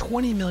business from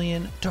 20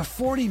 million to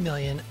 40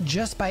 million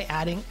just by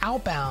adding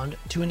outbound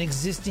to an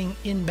existing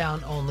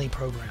inbound only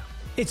program.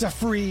 It's a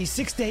free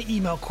 6-day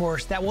email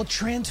course that will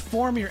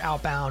transform your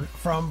outbound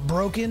from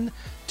broken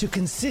to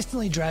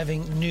consistently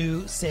driving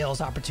new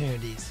sales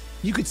opportunities.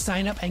 You could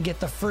sign up and get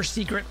the first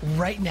secret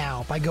right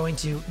now by going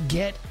to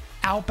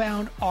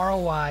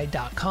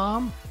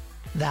getoutboundroi.com.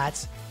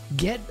 That's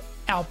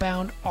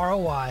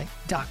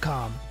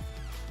getoutboundroi.com.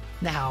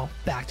 Now,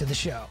 back to the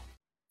show.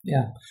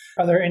 Yeah.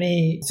 Are there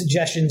any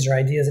suggestions or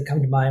ideas that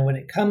come to mind when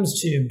it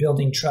comes to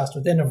building trust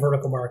within a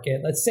vertical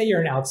market? Let's say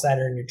you're an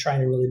outsider and you're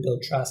trying to really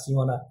build trust. You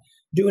want to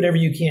do whatever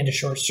you can to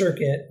short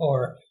circuit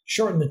or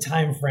shorten the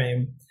time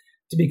frame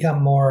to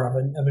become more of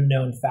a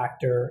known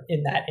factor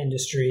in that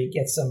industry,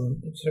 get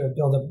some sort of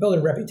build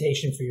a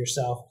reputation for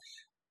yourself.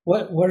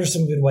 What are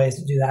some good ways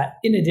to do that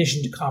in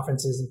addition to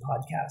conferences and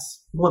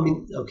podcasts? Well, I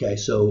mean, okay.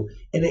 So,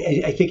 and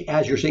I think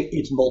as you're saying,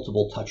 it's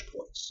multiple touch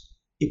points.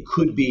 It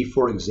could be,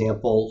 for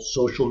example,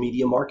 social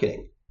media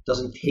marketing. It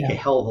doesn't take a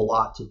hell of a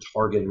lot to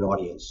target an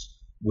audience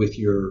with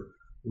your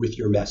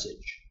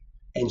message.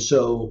 And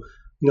so,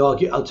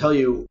 I'll tell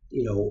you,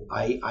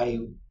 I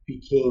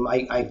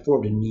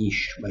formed a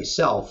niche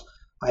myself.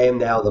 I am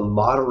now the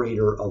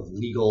moderator of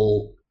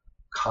legal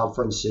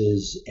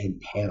conferences and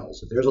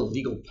panels. If there's a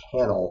legal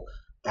panel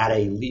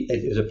if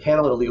there's a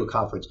panel at a legal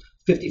conference,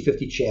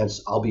 50-50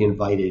 chance I'll be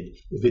invited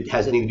if it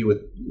has anything to do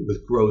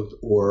with growth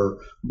or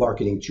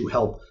marketing to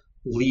help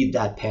lead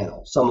that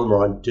panel. Some of them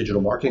are on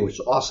digital marketing, which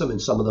is awesome,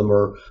 and some of them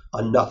are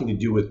on nothing to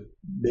do with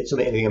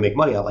anything I make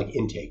money on, like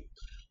intake.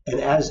 And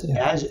as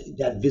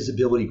that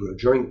visibility grew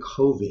during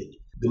COVID,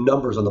 the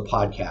numbers on the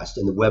podcast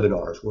and the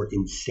webinars were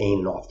insane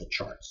and off the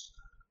charts.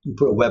 You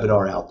put a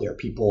webinar out there,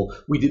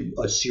 we did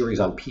a series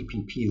on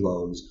PPP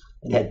loans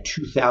and had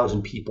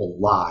 2,000 people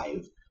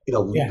live in a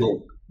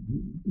legal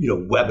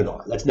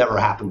webinar. That's never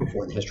happened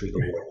before in the history of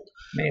the world.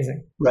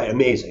 Amazing. Right,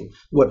 amazing.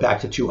 Went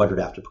back to 200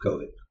 after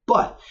COVID.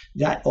 But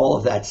all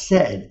of that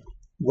said,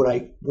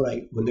 when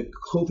the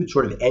COVID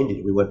sort of ended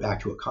and we went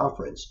back to a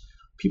conference,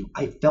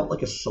 I felt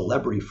like a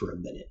celebrity for a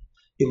minute,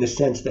 in the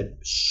sense that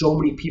so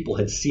many people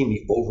had seen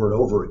me over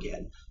and over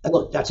again. And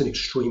look, that's an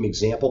extreme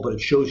example, but it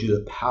shows you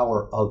the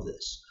power of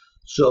this.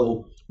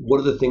 So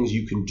what are the things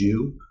you can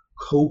do?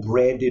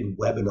 Co-branded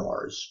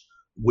webinars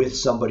with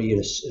somebody in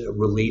a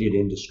related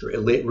industry,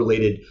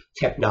 related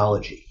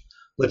technology.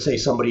 Let's say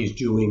somebody's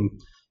doing,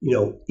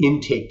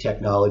 intake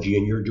technology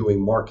and you're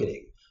doing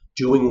marketing.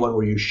 Doing one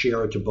where you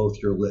share it to both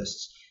your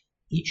lists.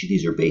 Each of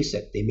these are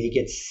basic. They may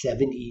get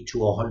 70 to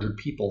 100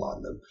 people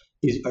on them.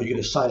 Are you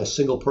going to sign a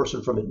single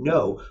person from it?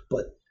 No,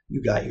 but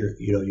you got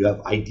you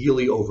have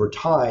ideally over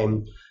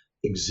time,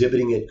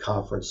 exhibiting at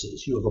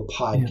conferences, you have a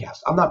podcast. Yeah.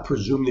 I'm not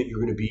presuming that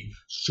you're going to be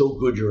so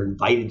good you're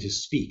invited to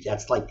speak.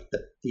 That's like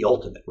the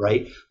ultimate,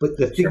 right? But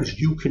the things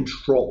you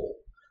control,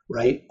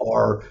 right,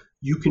 are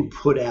you can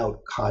put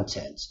out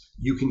content.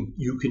 You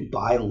can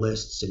buy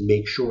lists and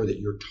make sure that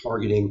you're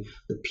targeting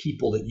the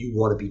people that you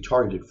want to be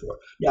targeted for.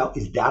 Now,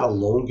 is that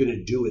alone going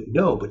to do it?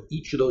 No, but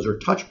each of those are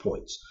touch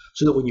points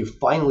so that when you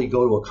finally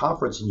go to a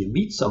conference and you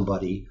meet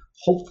somebody,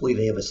 hopefully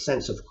they have a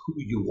sense of who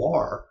you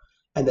are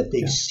and that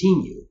they've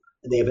seen you.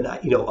 And they have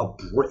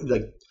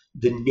like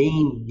the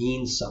name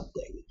means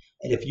something.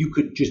 And if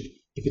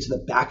it's in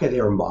the back of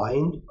their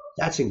mind,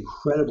 that's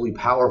incredibly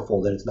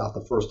powerful that it's not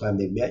the first time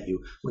they've met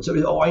you. When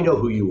somebody, I know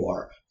who you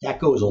are, that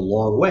goes a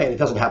long way. And it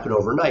doesn't happen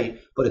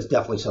overnight, but it's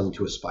definitely something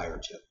to aspire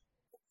to.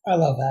 I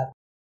love that.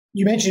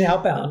 You mentioned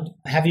outbound.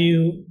 Have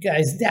you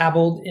guys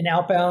dabbled in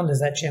outbound? Has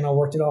that channel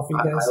worked at all for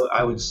you guys?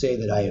 I would say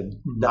that I am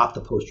not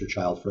the poster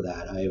child for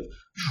that. I have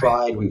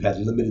tried. We've had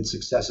limited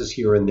successes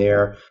here and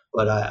there,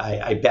 but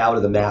I bow to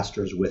the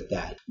masters with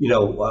that.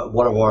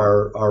 One of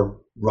our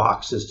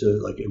rocks is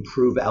to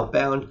improve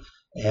outbound.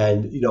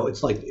 And,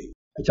 it's like,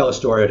 I tell a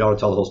story, I don't want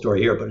to tell the whole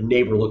story here, but a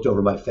neighbor looked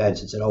over my fence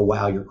and said, "Oh,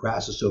 wow, your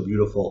grass is so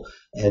beautiful."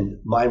 And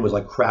mine was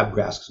like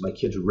crabgrass because my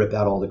kids would rip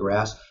out all the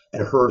grass.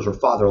 And her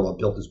father-in-law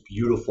built this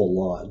beautiful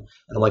lawn.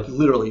 And I'm like,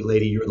 literally,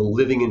 lady, you're the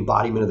living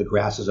embodiment of the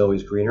grass is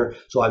always greener.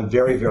 So I'm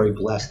very, very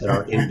blessed that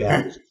our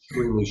inbound is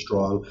extremely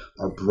strong.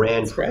 Our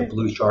brand,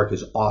 Blue Shark,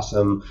 is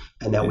awesome.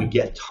 And that we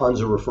get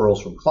tons of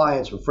referrals from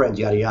clients, from friends,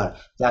 yada, yada.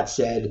 That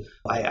said,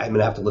 I'm going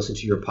to have to listen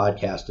to your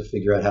podcast to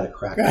figure out how to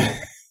crack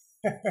it.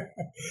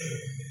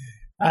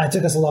 It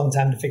took us a long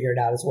time to figure it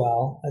out as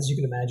well, as you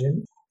can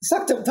imagine.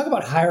 Let's talk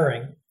about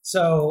hiring.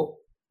 So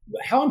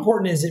how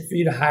important is it for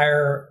you to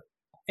hire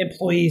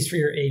employees for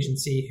your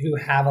agency who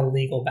have a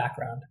legal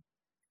background?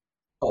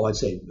 Oh, I'd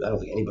say I don't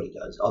think anybody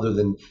does, other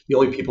than the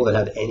only people that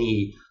have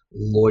any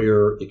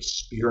lawyer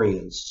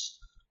experience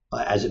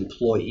as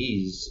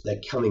employees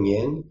that coming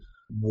in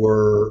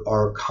were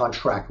our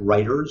contract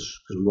writers,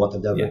 because we want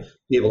them to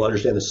be able to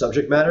understand the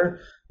subject matter.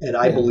 And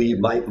I believe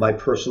my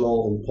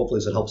personal, and hopefully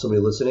this will help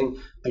somebody listening,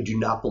 I do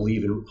not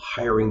believe in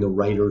hiring the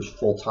writers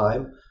full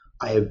time.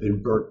 I have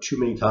been burnt too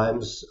many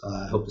times.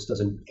 I hope this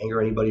doesn't anger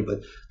anybody,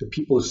 but the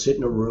people who sit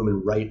in a room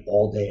and write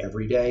all day,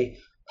 every day,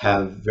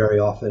 have very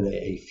often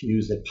a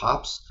fuse that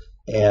pops.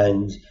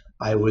 And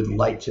I would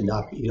like to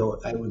not,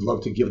 I would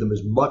love to give them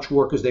as much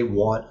work as they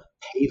want,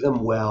 pay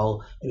them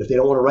well. And if they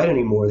don't want to write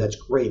anymore, that's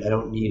great. I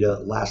don't need a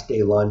last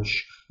day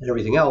lunch and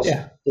everything else.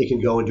 Yeah. They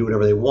can go and do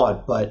whatever they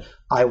want. But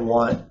I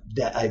want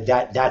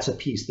that's a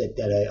piece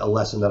a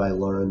lesson that I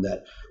learned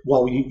that,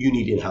 well, you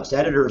need in-house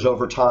editors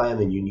over time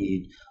and you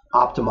need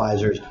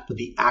optimizers, but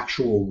the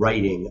actual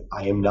writing,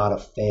 I am not a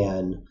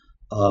fan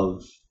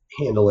of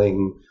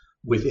handling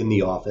within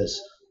the office.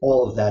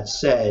 All of that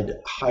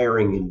said,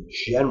 hiring in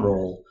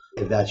general,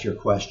 if that's your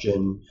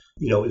question,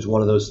 is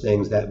one of those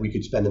things that we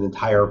could spend an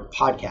entire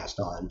podcast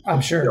on.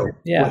 I'm sure.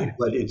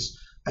 But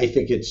I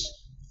think it's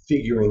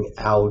figuring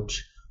out,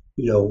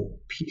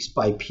 piece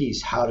by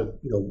piece how to,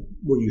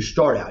 when you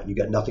start out, you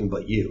got nothing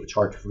but you. It's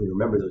hard for me to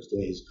remember those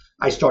days.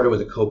 I started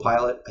with a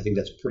co-pilot. I think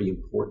that's pretty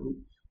important,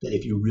 that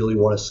if you really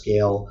want to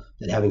scale,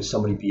 that having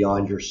somebody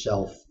beyond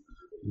yourself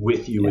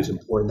with you is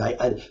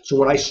important. So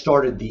when I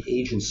started the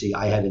agency,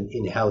 I had an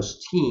in-house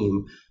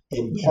team.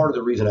 And part of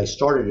the reason I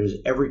started it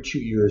is every 2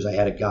 years I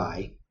had a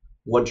guy.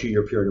 1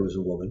 2-year period it was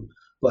a woman.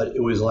 But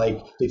it was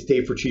like they'd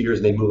stay for 2 years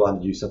and they'd move on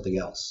to do something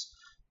else.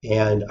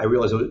 And I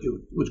realized it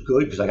was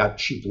good because I got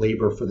cheap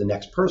labor for the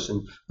next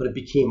person, but it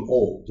became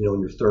old. In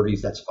your 30s,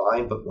 that's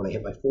fine. But when I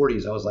hit my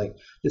 40s, I was like,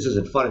 this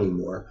isn't fun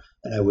anymore.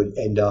 And I would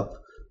end up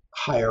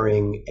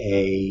hiring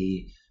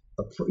I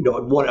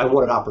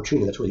wanted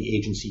opportunity. That's where the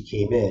agency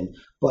came in.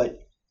 But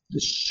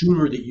the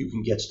sooner that you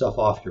can get stuff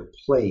off your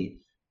plate,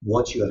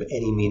 once you have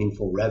any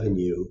meaningful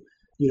revenue,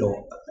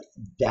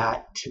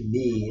 that to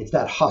me, it's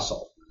that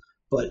hustle.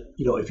 But,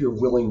 if you're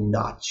willing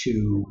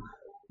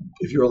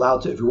if you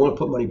want to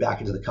put money back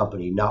into the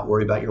company, not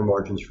worry about your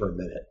margins for a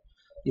minute,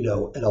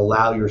 and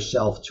allow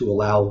yourself to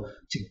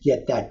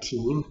get that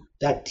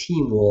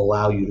team will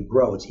allow you to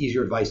grow. It's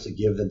easier advice to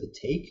give than to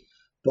take.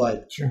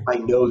 But sure. I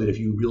know that if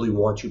you really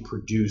want to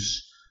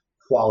produce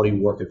quality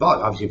work at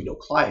volume, obviously if you know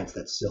clients,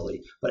 that's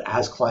silly. But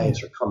as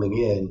clients are coming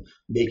in,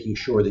 making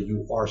sure that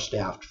you are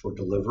staffed for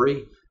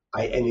delivery.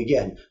 And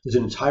again, there's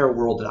an entire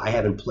world that I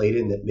haven't played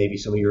in that maybe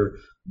some of your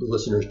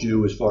listeners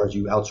do, as far as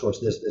you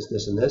outsource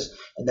this, and this.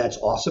 And that's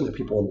awesome. There are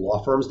people in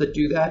law firms that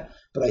do that.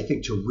 But I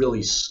think to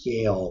really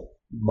scale,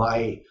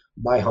 my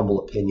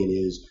humble opinion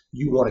is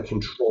you want to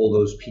control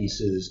those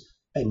pieces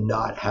and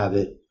not have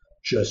it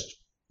just,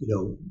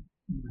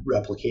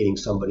 replicating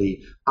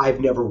somebody.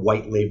 I've never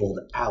white labeled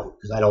out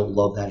because I don't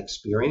love that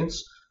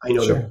experience. I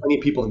know there are plenty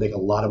of people that make a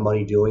lot of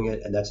money doing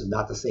it, and that's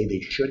not to say they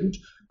shouldn't,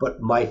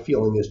 but my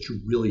feeling is to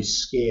really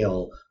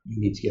scale,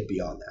 you need to get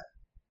beyond that.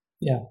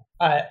 Yeah,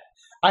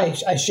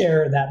 I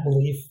share that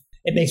belief.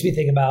 It makes me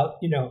think about,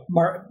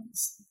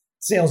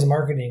 sales and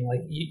marketing.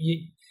 Like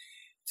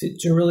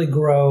to really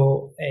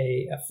grow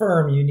a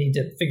firm, you need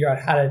to figure out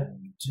how to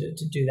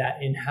to do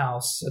that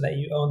in-house so that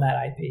you own that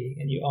IP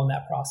and you own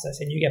that process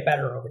and you get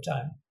better over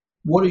time.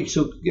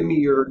 So give me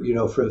your,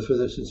 for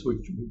this, since we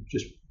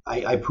just,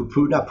 I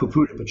not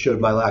poo-pooed it, but showed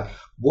my lack.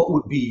 What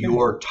would be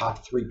your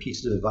top 3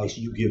 pieces of advice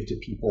you give to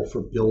people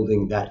for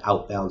building that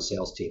outbound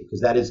sales team?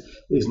 Because that is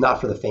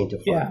not for the faint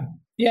of heart.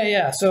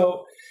 Yeah.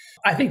 So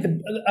I think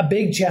a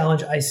big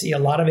challenge I see a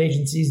lot of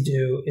agencies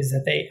do is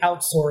that they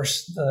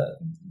outsource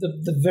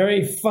the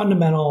very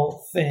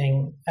fundamental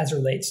thing as it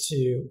relates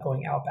to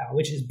going outbound,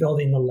 which is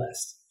building the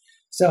list.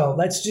 So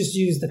let's just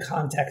use the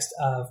context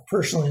of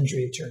personal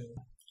injury attorney.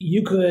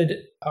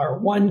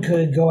 One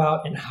could go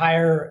out and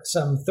hire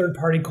some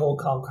third-party cold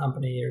call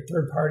company or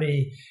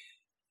third-party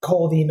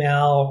cold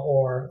email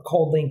or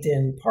cold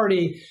LinkedIn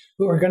party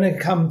who are going to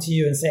come to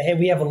you and say, hey,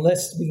 we have a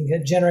list. We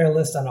can generate a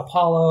list on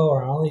Apollo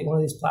or on one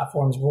of these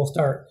platforms. We'll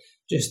start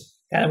just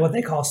kind of what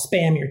they call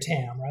spam your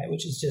TAM, right?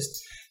 Which is just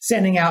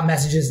sending out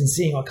messages and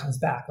seeing what comes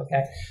back.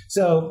 Okay.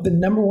 So the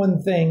number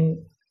one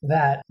thing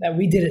that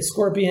we did at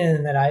Scorpion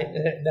and that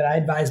I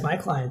advise my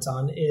clients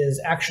on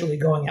is actually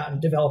going out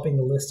and developing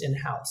the list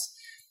in-house.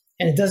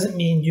 And it doesn't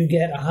mean you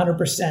get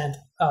 100%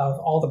 of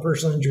all the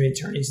personal injury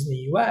attorneys in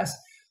the US.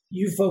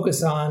 You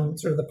focus on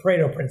sort of the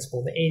Pareto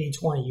principle, the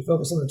 80-20. You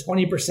focus on the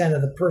 20%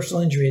 of the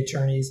personal injury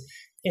attorneys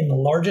in the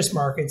largest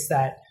markets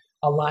that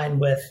align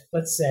with,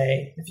 let's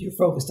say, if you're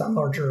focused on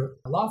larger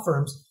law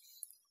firms,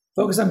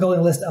 focus on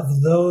building a list of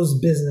those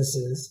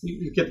businesses.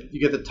 You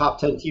get the top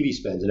 10 TV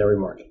spends in every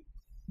market.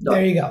 Done.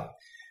 There you go.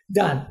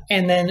 Done.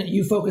 And then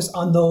you focus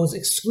on those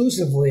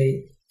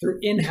exclusively through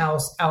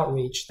in-house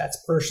outreach.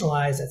 That's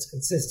personalized, that's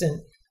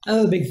consistent.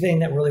 Another big thing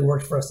that really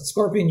worked for us at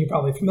Scorpion, you're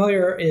probably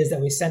familiar, is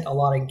that we sent a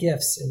lot of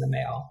gifts in the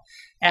mail.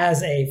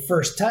 As a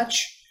first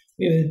touch,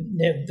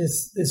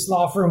 this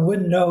law firm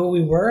wouldn't know who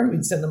we were.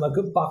 We'd send them a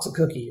good box of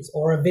cookies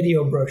or a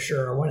video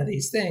brochure or one of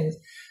these things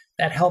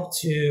that helped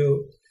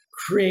to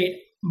create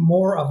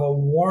more of a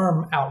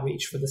warm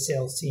outreach for the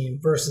sales team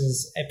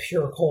versus a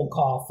pure cold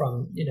call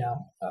from,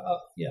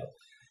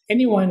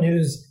 anyone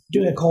who's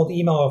doing a cold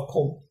email or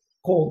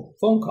cold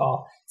phone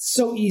call. It's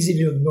so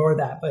easy to ignore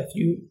that. But if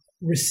you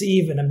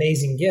receive an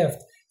amazing gift,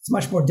 it's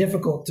much more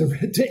difficult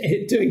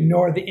to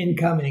ignore the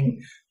incoming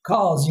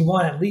calls. You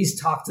want to at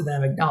least talk to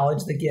them,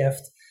 acknowledge the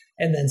gift,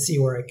 and then see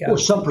where it goes. Well,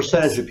 some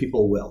percentage of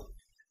people will.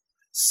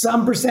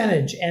 Some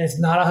percentage, and it's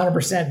not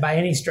 100% by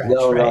any stretch.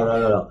 No.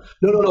 right?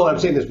 I'm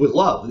saying this with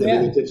love. Yeah.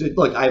 I mean,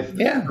 look,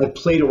 I've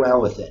played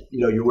around with it.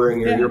 You're wearing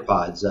your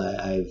earpods.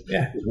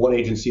 There's one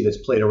agency that's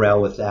played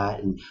around with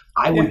that, and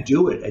I would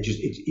do it.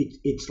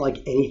 It's like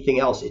anything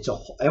else.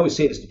 I always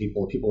say this to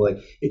people. People are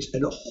like, it's a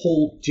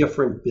whole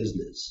different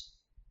business.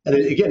 And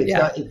again, it's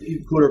not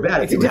good or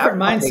bad. It's a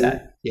different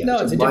mindset.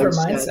 It's a different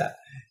mindset.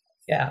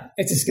 Yeah,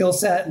 it's a skill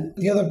set.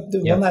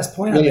 One last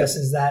point on this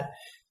is that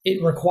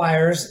it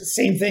requires,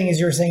 same thing as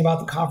you were saying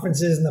about the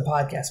conferences and the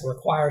podcast, it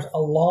requires a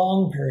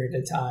long period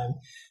of time.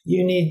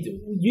 You need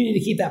to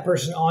keep that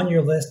person on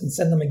your list and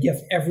send them a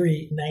gift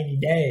every 90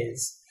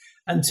 days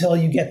until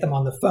you get them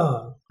on the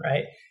phone,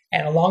 right?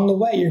 And along the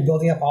way, you're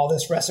building up all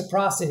this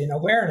reciprocity and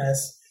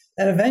awareness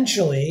that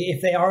eventually,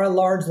 if they are a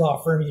large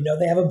law firm,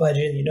 they have a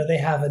budget, they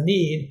have a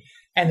need,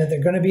 and that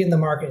they're going to be in the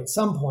market at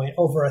some point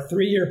over a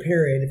 3-year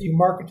period. If you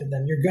market to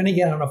them, you're going to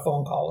get on a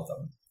phone call with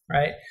them,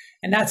 right?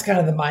 And that's kind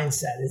of the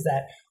mindset, is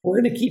that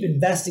we're going to keep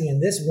investing in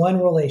this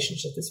one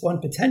relationship, this one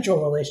potential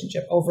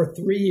relationship over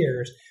 3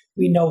 years.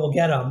 We know we'll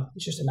get them.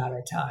 It's just a matter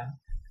of time.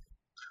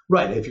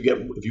 Right. If you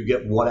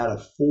get 1 out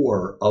of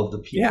 4 of the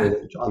people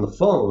on the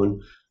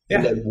phone,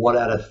 and then 1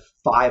 out of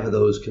 5 of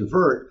those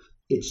convert,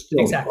 it's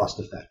still cost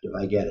effective.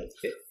 I get it.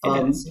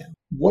 It is, yeah.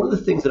 One of the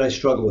things that I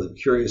struggle with, I'm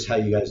curious how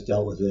you guys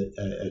dealt with it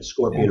at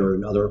Scorpion or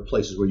in other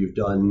places where you've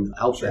done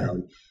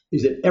outbound,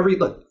 is that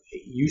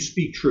you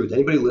speak truth.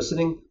 Anybody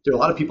listening, there are a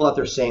lot of people out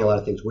there saying a lot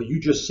of things. What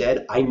you just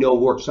said, I know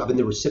works. I've been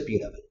the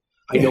recipient of it.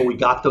 I know we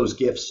got those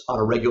gifts on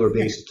a regular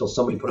basis until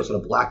somebody put us on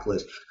a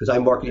blacklist because I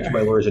market to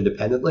my lawyers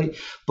independently.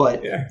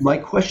 But my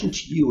question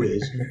to you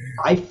is,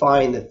 I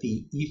find that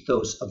the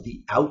ethos of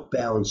the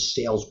outbound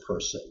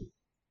salesperson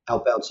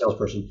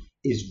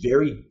is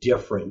very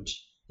different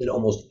than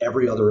almost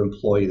every other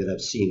employee that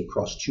I've seen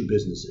across 2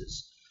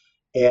 businesses.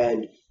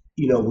 And,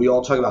 we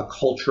all talk about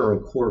culture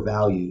and core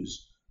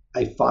values.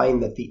 I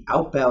find that the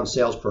outbound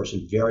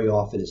salesperson very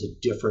often is a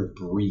different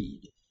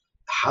breed.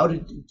 How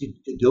did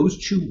those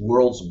 2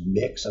 worlds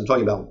mix? I'm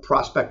talking about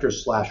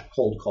prospectors /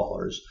 cold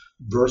callers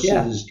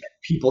versus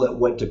people that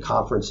went to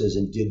conferences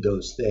and did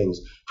those things.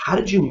 How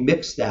did you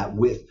mix that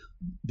with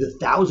the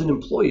 1,000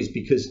 employees?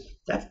 Because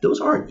those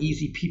aren't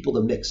easy people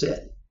to mix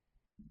in.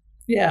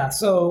 Yeah.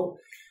 So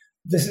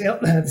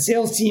the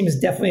sales team is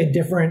definitely a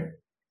different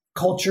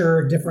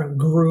culture, different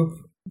group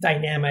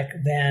dynamic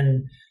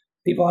than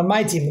people on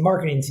my team, the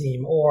marketing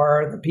team,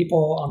 or the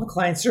people on the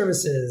client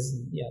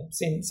services.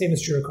 Same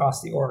is true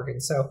across the org.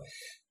 And so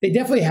they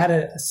definitely had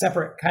a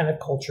separate kind of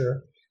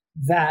culture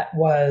that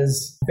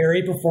was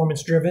very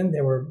performance driven.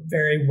 They were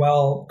very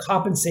well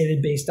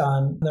compensated based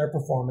on their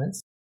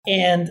performance.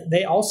 And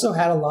they also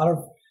had a lot of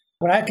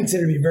what I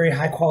consider to be very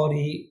high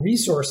quality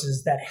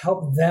resources that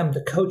help them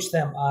to coach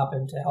them up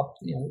and to help,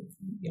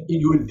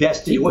 you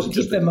invested. It wasn't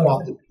just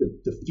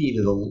the feed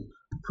of the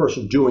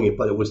person doing it,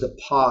 but it was the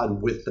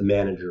pod with the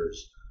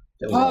managers.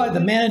 The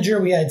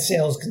manager, we had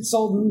sales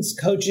consultants,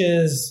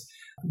 coaches.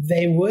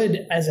 They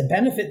would, as a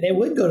benefit, they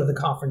would go to the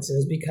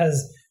conferences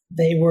because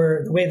they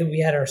were, the way that we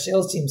had our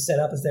sales team set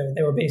up is that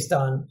they were based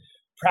on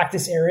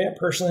practice area,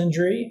 personal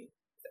injury,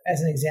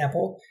 as an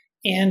example,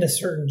 and a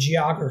certain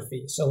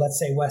geography. So let's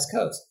say West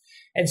Coast.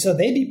 And so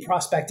they'd be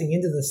prospecting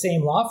into the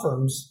same law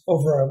firms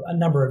over a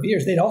number of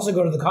years. They'd also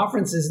go to the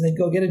conferences and they'd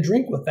go get a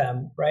drink with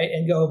them, right?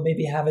 And go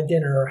maybe have a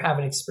dinner or have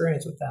an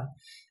experience with them.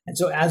 And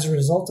so as a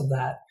result of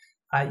that,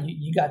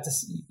 you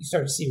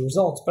start to see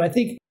results. But I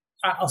think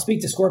I'll speak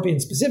to Scorpion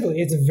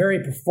specifically. It's a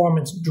very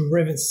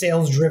performance-driven,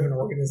 sales-driven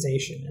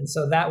organization. And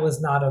so that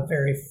was not a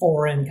very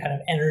foreign kind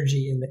of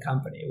energy in the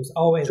company. It was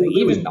always so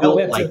it was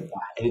built like that.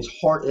 And it's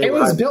hard. It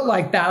was built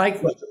like that.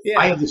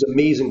 I have this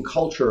amazing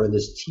culture and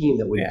this team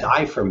that would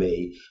die for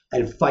me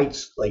and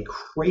fights like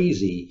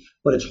crazy,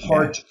 but it's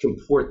hard to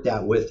comport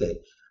that with it.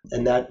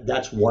 And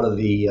that's one of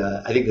the,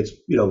 I think it's,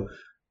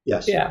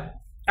 yes. Yeah.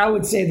 I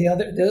would say the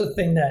other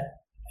thing that,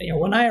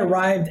 when I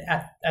arrived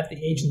at the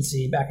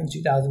agency back in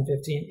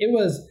 2015, there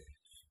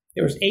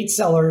was 8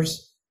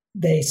 sellers.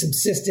 They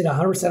subsisted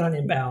 100% on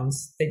inbounds.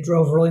 They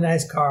drove really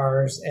nice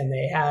cars, and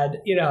they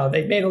had,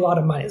 they made a lot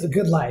of money. It was a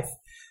good life.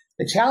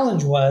 The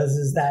challenge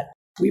is that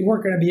we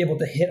weren't going to be able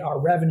to hit our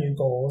revenue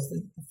goals.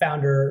 The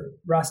founder,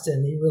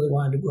 Rustin, he really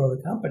wanted to grow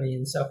the company,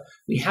 and so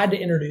we had to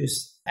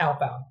introduce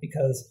outbound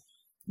because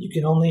you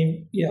can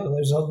only,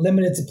 there's a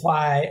limited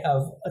supply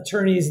of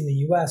attorneys in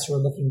the U.S. who are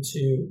looking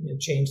to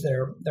change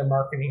their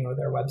marketing or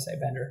their website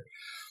vendor.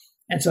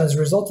 And so as a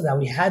result of that,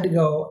 we had to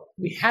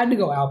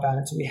go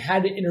outbound. So we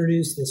had to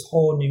introduce this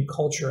whole new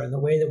culture. And the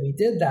way that we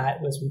did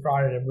that was we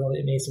brought in a really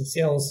amazing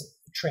sales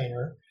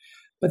trainer,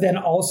 but then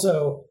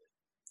also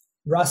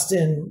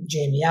Rustin,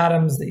 Jamie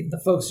Adams,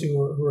 the folks who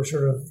were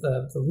sort of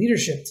the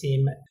leadership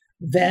team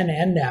then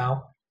and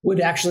now would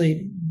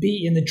actually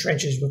be in the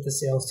trenches with the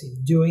sales team,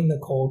 doing the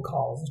cold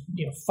calls,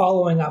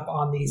 following up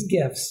on these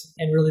gifts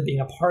and really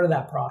being a part of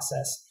that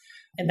process.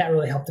 And that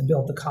really helped to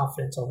build the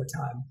confidence over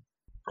time.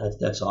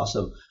 That's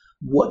awesome.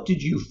 What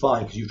did you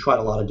find? Because you tried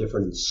a lot of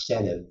different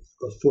incentives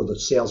for the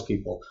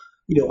salespeople.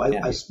 You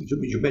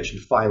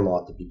mentioned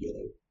FindLaw at the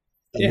beginning,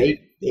 and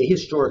they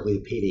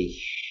historically paid a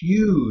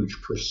huge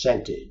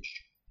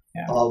percentage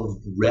of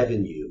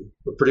revenue,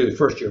 particularly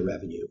first-year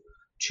revenue,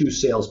 to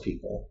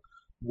salespeople.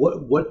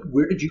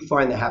 Where did you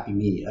find the happy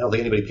medium? I don't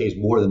think anybody pays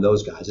more than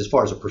those guys as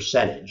far as a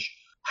percentage.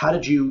 How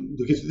did you,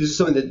 because this is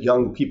something that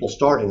young people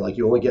starting, like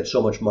you only get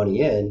so much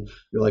money in.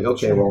 You're like,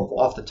 okay, well, if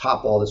off the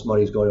top, all this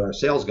money is going to our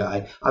sales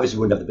guy. Obviously,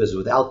 we wouldn't have the business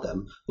without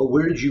them. But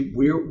where did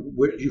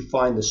you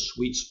find the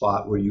sweet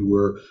spot where you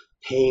were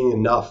paying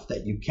enough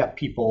that you kept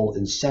people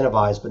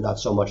incentivized, but not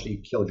so much that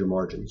you killed your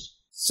margins?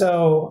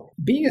 So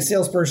being a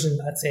salesperson,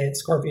 I'd say at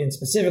Scorpion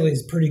specifically,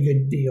 is a pretty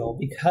good deal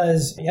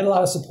because you had a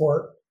lot of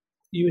support.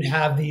 You would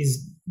have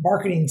these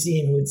marketing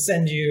team who would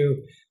send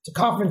you to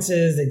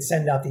conferences. They'd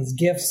send out these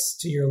gifts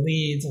to your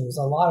leads, and there's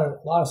a lot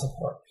of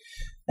support.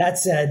 That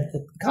said,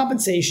 the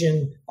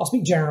compensation, I'll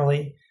speak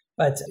generally,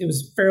 but it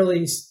was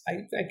fairly,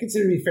 I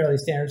consider it to be fairly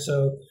standard.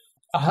 So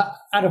out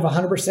of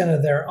 100%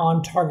 of their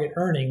on-target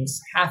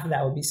earnings, half of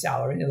that would be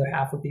salary, and the other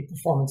half would be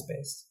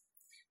performance-based.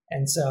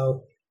 And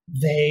so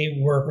they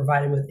were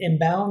provided with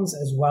inbounds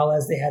as well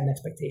as they had an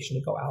expectation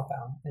to go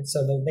outbound. And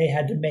so they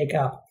had to make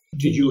up.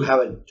 Did you have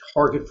a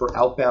target for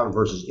outbound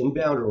versus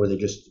inbound, or were they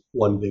just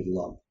one big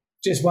lump?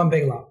 Just one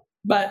big lump.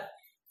 But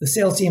the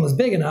sales team was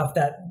big enough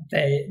that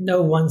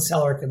no one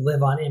seller could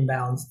live on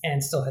inbounds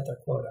and still hit their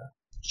quota.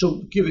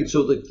 So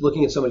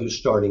looking at somebody who's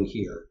starting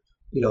here,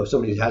 if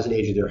somebody has an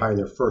agent, they're hiring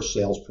their first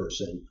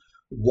salesperson,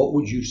 what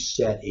would you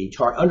set a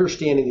target?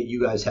 Understanding that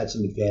you guys had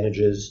some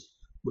advantages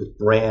with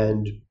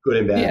brand, good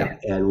and bad,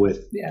 and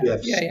with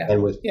gifts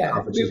and with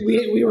conferences.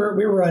 We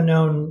were a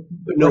known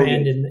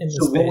brand in the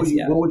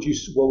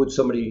space. What would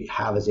somebody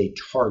have as a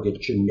target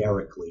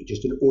generically,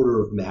 just an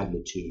order of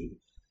magnitude?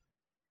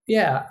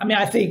 Yeah, I mean,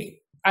 I think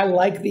I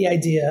like the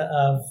idea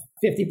of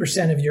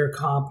 50% of your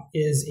comp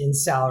is in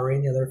salary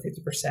and the other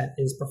 50%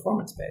 is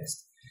performance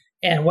based.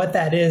 And what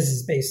that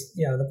is based,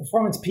 the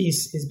performance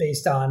piece is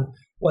based on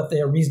what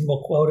their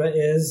reasonable quota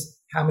is,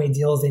 how many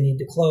deals they need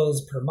to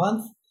close per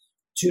month,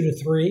 2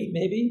 to 3,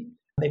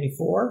 maybe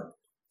 4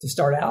 to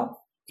start out.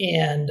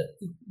 And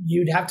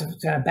you'd have to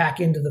kind of back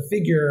into the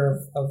figure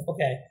of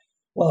okay,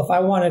 well, if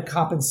I want to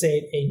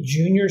compensate a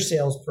junior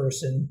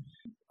salesperson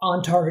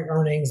on target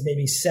earnings,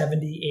 maybe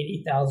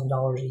 $70,000,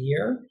 $80,000 a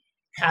year,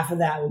 half of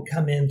that would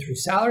come in through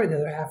salary. The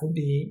other half would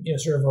be,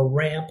 sort of a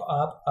ramp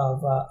up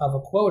of a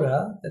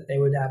quota that they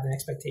would have an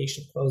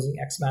expectation of closing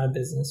X amount of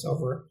business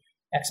over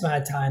X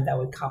amount of time that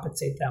would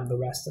compensate them the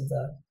rest of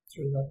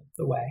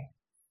the way.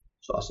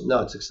 It's awesome.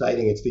 No, it's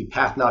exciting. It's the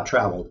path not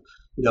traveled.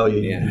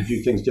 You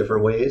do things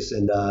different ways,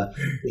 and I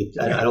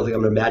don't think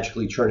I'm going to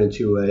magically turn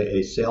into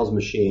a sales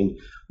machine.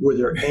 Were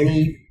there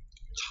any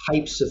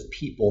types of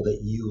people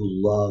that you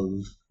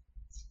love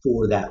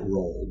for that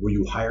role? Were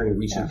you hiring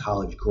recent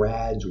college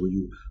grads? Were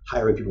you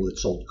hiring people that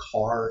sold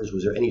cars?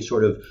 Was there any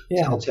sort of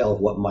telltale of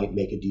what might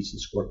make a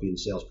decent Scorpion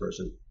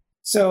salesperson?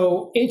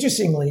 So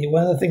interestingly,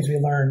 one of the things we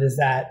learned is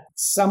that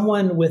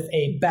someone with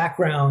a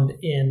background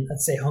in,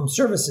 let's say, home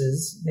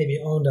services, maybe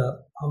owned a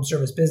home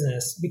service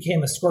business,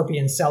 became a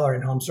Scorpion seller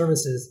in home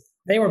services.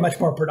 They were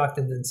much more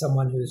productive than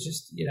someone who's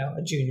just,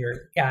 a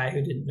junior guy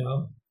who didn't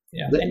know,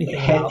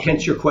 anything about.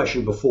 Hence your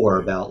question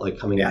before about like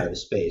coming out of the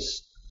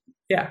space.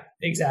 Yeah,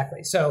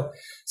 exactly. So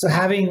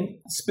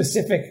having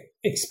specific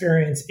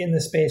experience in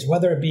the space,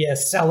 whether it be a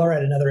seller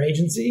at another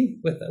agency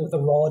with a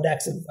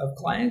Rolodex of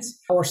clients,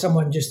 or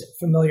someone just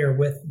familiar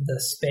with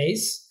the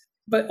space.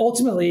 But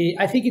ultimately,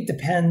 I think it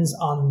depends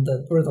on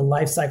where the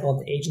life cycle of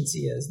the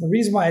agency is. The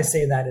reason why I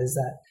say that is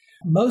that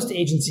most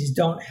agencies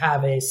don't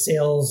have a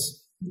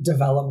sales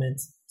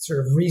development sort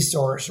of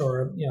resource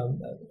or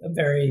a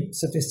very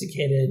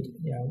sophisticated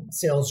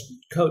sales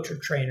coach or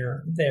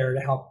trainer there to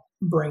help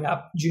bring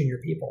up junior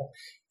people.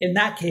 In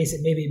that case,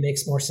 it maybe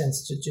makes more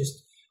sense to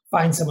just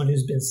find someone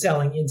who's been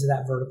selling into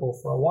that vertical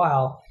for a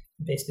while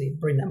and basically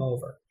bring them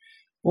over.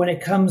 When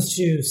it comes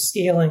to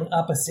scaling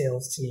up a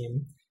sales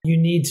team,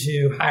 you need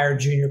to hire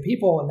junior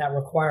people, and that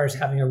requires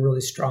having a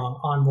really strong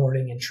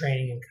onboarding and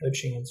training and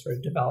coaching and sort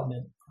of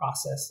development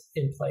process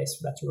in place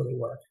for that to really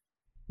work.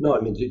 No,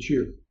 I mean, to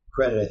your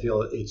credit, I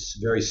feel it's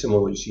very similar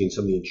to what you see in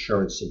some of the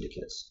insurance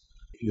syndicates.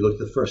 If you look at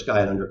the first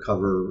guy at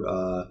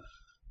Undercover,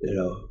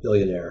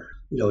 billionaire.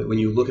 When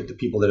you look at the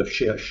people that have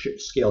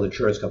scaled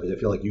insurance companies, I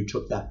feel like you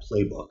took that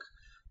playbook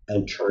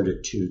and turned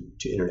it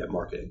to internet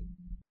marketing.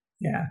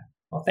 Yeah.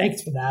 Well,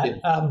 thanks for that.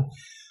 Yeah.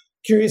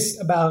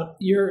 Curious about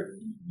your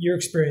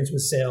experience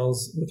with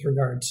sales with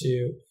regard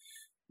to,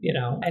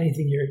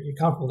 anything you're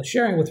comfortable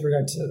sharing with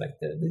regard to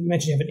you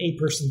mentioned you have an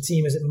 8-person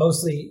team. Is it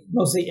mostly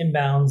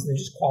inbounds? They're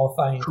just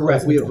qualifying.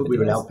 Correct. We have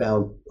an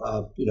outbound,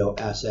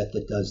 asset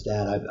that does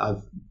that.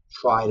 I've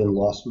tried and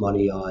lost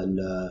money on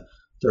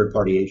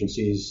third-party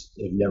agencies.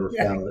 They've never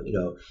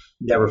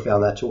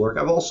found that to work.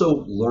 I've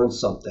also learned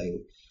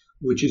something,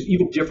 which is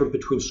even different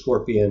between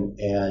Scorpion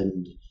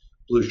and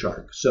Blue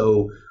Shark.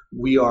 So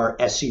we are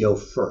SEO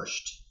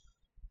first,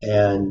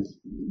 and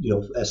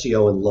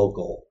SEO and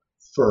local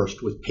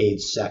first with paid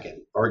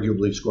second.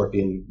 Arguably,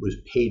 Scorpion was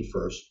paid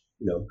first.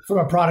 From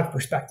a product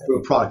perspective. From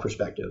a product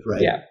perspective,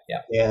 right? Yeah.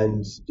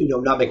 And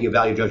not making a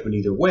value judgment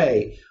either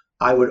way,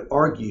 I would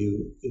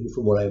argue,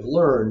 from what I've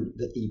learned,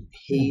 that the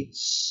paid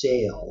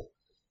sale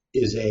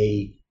is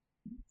a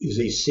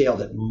sale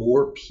that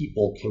more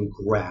people can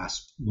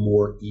grasp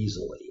more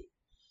easily.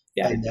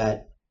 Yeah. And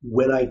that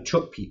when I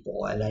took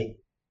people, and I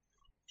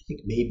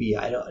think maybe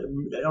I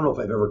don't know if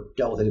I've ever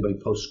dealt with anybody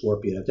post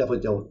Scorpion. I've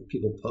definitely dealt with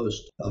people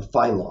post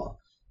FindLaw.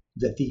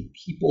 That the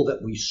people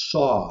that we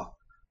saw,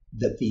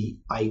 that the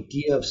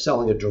idea of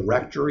selling a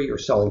directory or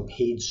selling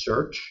paid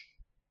search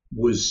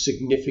was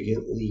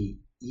significantly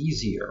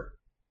easier.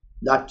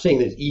 Not saying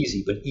that it's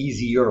easy, but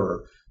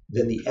easier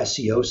than the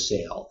SEO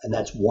sale. And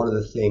that's one of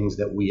the things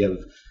that we have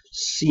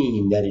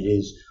seen, that it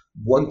is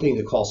one thing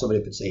to call somebody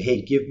up and say,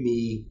 hey, give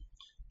me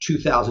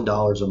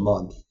 $2,000 a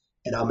month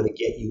and I'm going to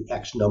get you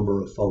X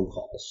number of phone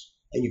calls.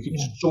 And you can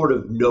sort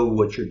of know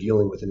what you're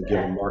dealing with in a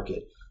given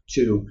market,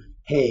 to,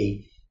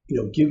 hey,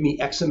 give me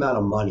X amount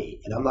of money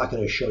and I'm not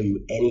going to show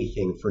you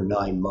anything for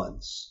 9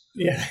 months.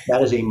 Yeah.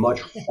 That is a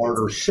much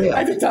harder sale.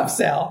 That's a tough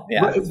sale.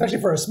 Yeah. Right.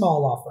 Especially for a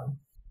small law firm.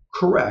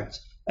 Correct.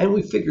 And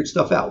we figured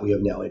stuff out. We have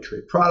now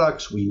entry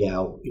products. We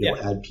now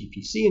add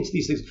PPC into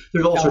these things.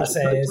 There's all sorts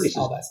of places.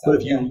 All that stuff,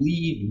 but if you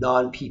leave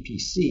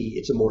non-PPC,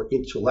 it's a more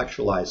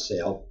intellectualized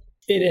sale.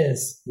 It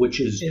is. Which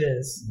is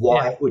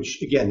why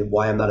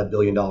I'm not a $1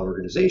 billion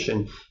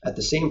organization. At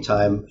the same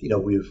time,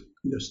 we have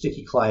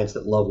sticky clients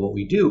that love what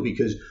we do,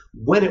 because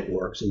when it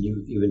works, and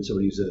you even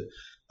somebody who's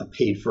a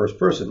paid first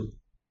person,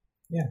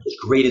 as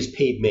great as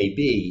paid may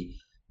be,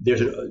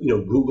 there's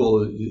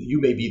Google, you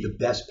may be the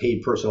best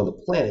paid person on the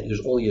planet.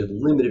 There's only a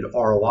limited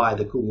ROI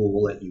that Google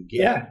will let you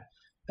get. Yeah,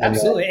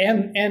 absolutely.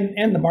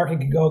 And the market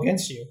can go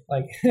against you.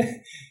 Like,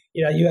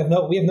 we have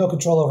no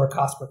control over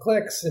cost per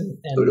clicks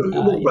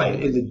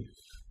right.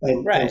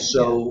 And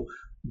so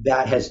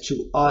that has,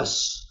 to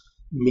us,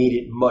 made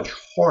it much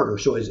harder.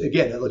 So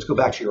again, let's go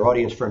back to your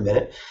audience for a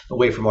minute,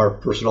 away from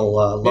our personal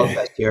love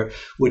fest here,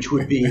 which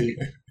would be,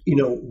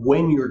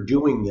 when you're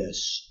doing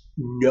this,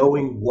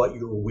 knowing what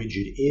your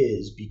widget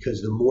is,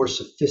 because the more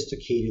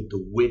sophisticated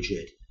the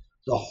widget,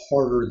 the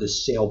harder the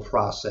sale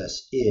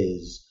process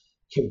is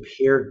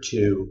compared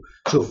to.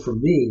 So for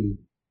me,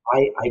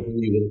 I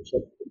believe it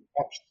took an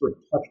extra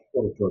touch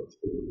point or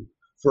two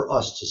for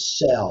us to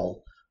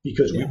sell,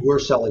 because we were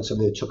selling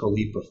something that took a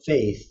leap of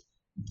faith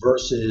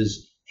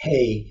versus,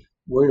 hey,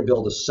 we're going to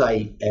build a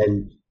site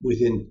and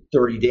within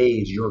 30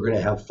 days you're going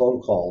to have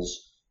phone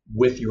calls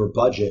with your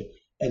budget.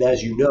 And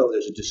as you know,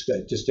 there's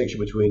a distinction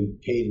between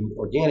paid and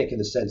organic, in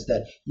the sense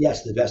that,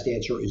 yes, the best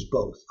answer is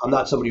both. I'm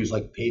not somebody who's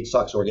like, paid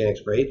sucks,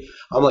 organic's great.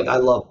 I'm like, I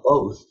love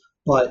both.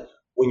 But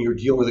when you're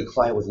dealing with a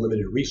client with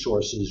limited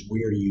resources,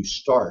 where do you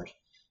start?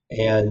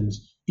 And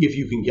if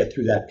you can get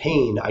through that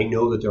pain, I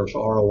know that there's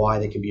ROI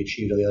that can be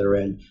achieved on the other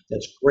end.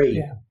 That's great,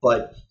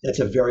 but that's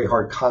a very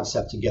hard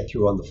concept to get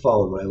through on the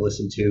phone. When I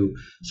listen to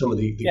some of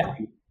the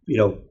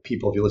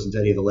people, if you listen to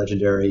any of the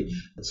legendary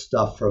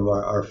stuff from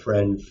our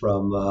friend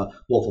from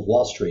Wolf of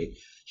Wall Street,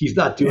 he's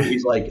not doing.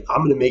 He's like, I'm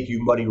going to make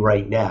you money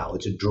right now.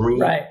 It's a dream.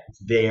 Right.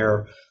 It's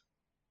there.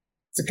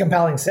 It's a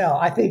compelling sell.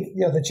 I think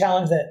the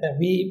challenge that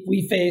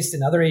we faced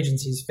and other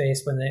agencies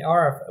face when they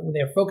are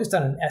focused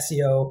on an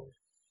SEO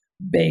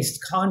based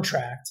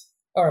contract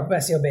or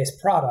SEO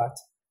based product,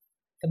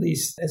 at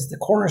least as the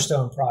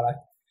cornerstone product,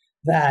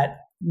 that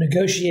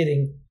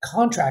negotiating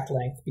contract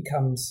length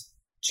becomes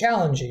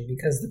challenging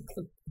because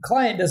the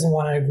client doesn't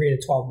want to agree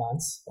to 12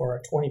 months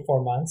or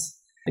 24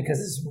 months because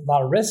there's a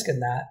lot of risk in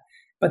that.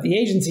 But the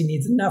agency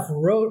needs enough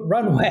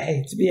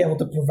runway to be able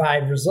to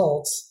provide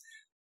results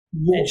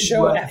and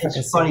show efficacy.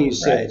 It's funny you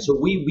say it. So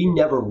we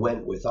never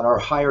went with, on our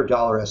higher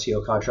dollar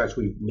SEO contracts,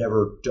 we've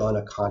never done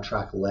a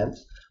contract length.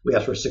 We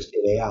ask for a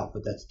 60-day out,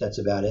 but that's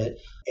about it.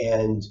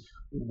 And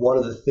one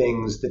of the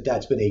things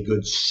that's been a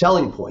good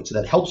selling point,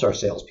 so that helps our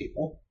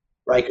salespeople,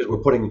 right?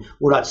 Because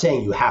we're not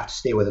saying you have to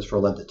stay with us for a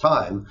length of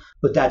time,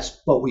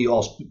 but we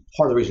also,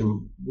 part of the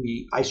reason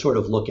I sort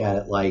of look at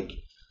it like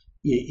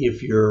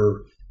if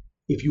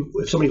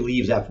somebody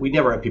leaves after, we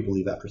never have people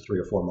leave after 3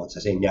 or 4 months. I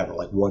say never,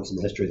 like once in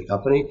the history of the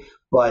company,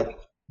 but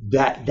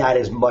that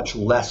is much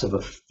less of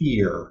a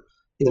fear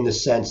in the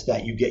sense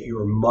that you get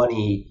your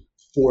money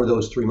for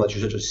those 3 months.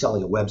 You're just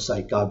selling a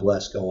website. God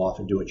bless, go off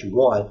and do what you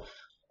want.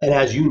 And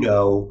as you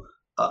know,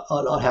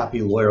 an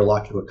unhappy lawyer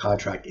locked into a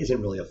contract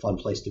isn't really a fun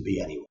place to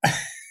be anyway.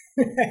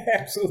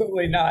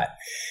 Absolutely not.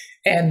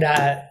 And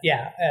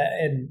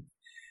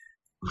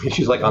and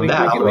she's like, on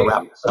that, I'm going to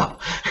wrap this up.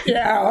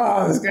 Yeah, well,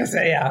 I was going to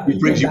say, it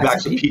brings you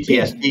back some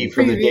PTSD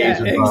from the days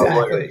of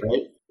lawyers,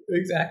 right?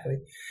 Exactly.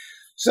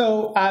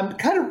 So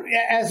kind of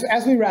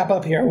as we wrap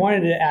up here, I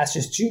wanted to ask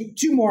just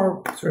two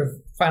more sort of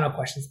final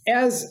questions.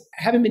 As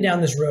having been down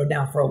this road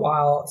now for a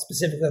while,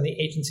 specifically on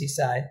the agency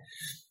side,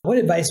 what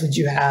advice would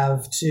you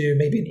have to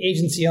maybe an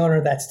agency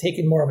owner that's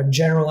taken more of a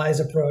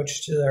generalized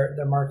approach to their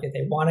market?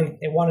 They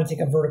want to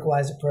take a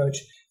verticalized approach.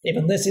 They've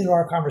been listening to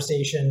our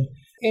conversation.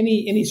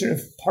 Any sort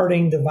of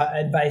parting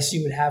advice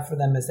you would have for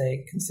them as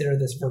they consider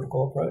this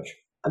vertical approach?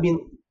 I mean,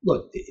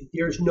 look,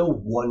 there's no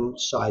one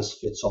size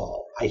fits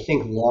all. I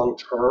think long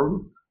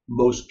term,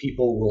 most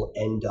people will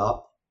end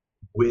up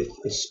with,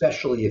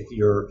 especially if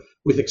you're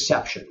with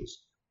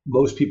exceptions,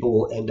 most people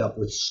will end up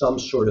with some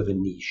sort of a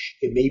niche.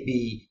 It may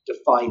be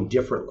defined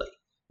differently.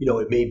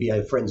 It may be, I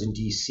have friends in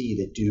DC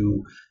that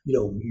do,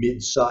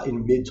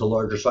 mid to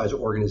larger size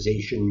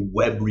organization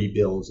web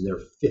rebuilds, and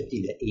they're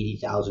 $50,000 to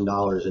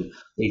 $80,000, and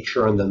they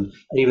churn them.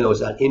 And even though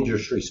it's not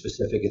industry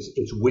specific,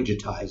 it's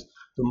widgetized.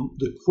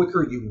 The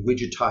quicker you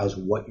widgetize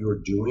what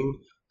you're doing,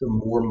 the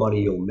more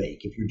money you'll make.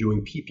 If you're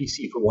doing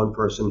PPC for one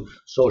person,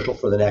 social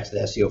for the next,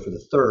 and SEO for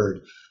the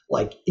third,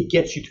 like it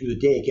gets you through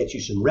the day, it gets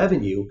you some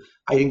revenue.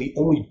 I think the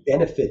only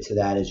benefit to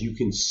that is you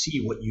can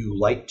see what you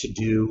like to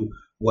do,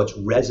 what's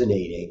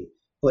resonating.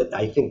 But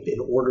I think in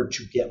order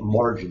to get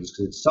margins,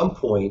 because at some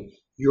point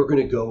you're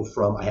going to go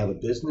from I have a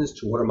business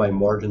to what are my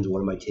margins,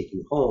 what am I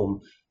taking home?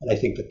 And I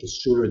think that the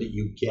sooner that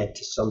you get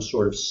to some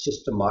sort of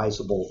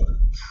systemizable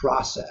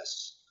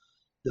process,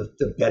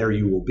 the better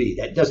you will be.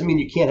 That doesn't mean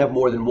you can't have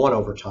more than one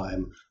over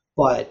time,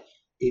 but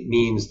it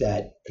means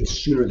that the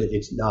sooner that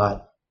it's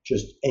not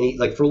just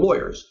like for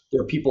lawyers,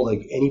 there are people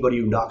like anybody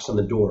who knocks on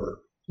the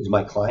door is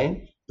my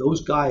client.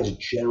 Those guys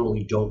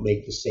generally don't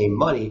make the same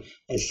money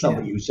as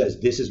somebody who says,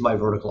 this is my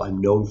vertical,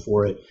 I'm known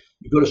for it.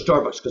 You go to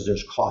Starbucks because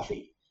there's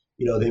coffee.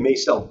 They may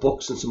sell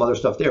books and some other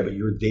stuff there, but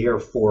you're there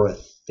for a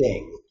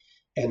thing.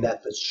 And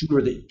that the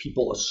sooner that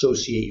people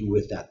associate you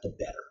with that, the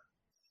better.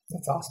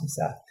 That's awesome,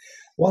 Seth.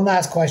 One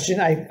last question.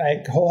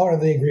 I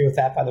wholeheartedly agree with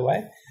that, by the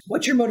way.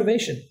 What's your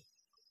motivation?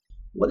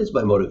 What is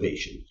my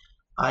motivation?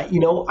 I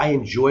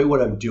enjoy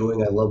what I'm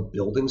doing. I love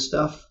building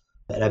stuff.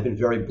 And I've been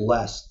very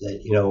blessed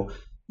that,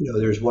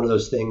 there's one of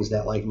those things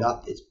that like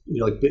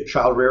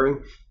child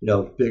rearing,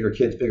 bigger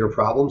kids, bigger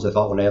problems. I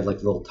thought when I had like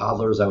little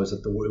toddlers, it was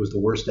the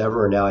worst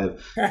ever. And now I have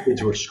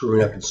kids who are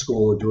screwing up in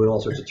school and doing all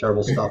sorts of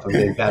terrible stuff. I'm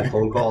getting bad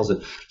phone calls.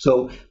 And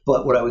so,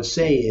 but what I would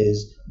say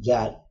is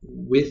that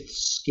with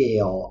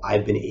scale,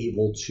 I've been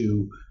able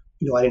to,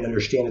 I didn't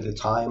understand at the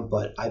time,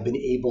 but I've been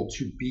able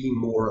to be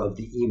more of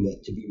the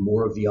emit, to be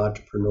more of the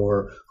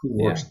entrepreneur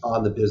who works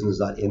on the business,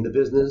 not in the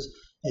business.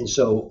 And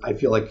so I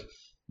feel like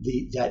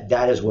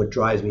that is what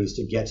drives me, is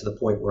to get to the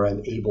point where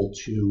I'm able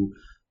to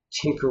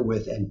tinker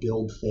with and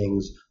build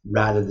things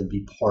rather than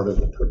be part of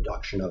the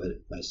production of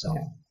it myself.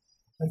 Yeah.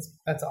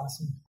 That's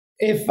awesome.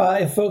 If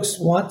folks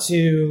want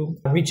to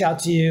reach out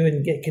to you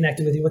and get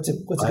connected with you, what's a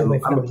good way for them to do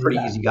that? I'm a pretty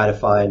easy guy to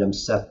find. I'm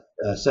Seth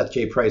Seth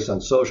J. Price on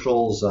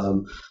socials,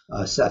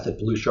 Seth at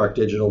Blue Shark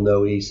Digital,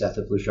 no E, Seth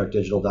at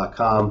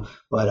bluesharkdigital.com.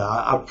 But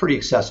I'm pretty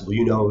accessible.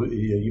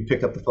 You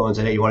pick up the phone and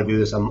say, hey, you want to do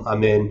this?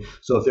 I'm in.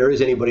 So if there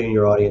is anybody in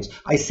your audience,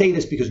 I say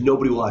this because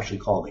nobody will actually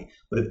call me.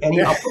 But if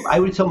any, I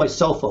would tell my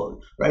cell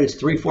phone, right? It's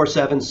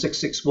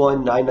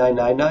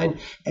 347-661-9999.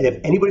 And if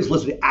anybody's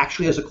listening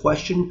actually has a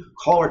question,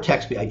 call or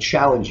text me. I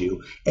challenge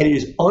you. And it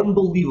is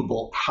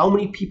unbelievable how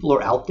many people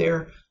are out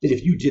there that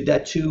if you did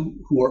that to,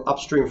 who are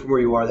upstream from where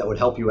you are, that would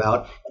help you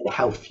out, and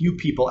how few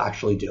people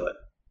actually do it.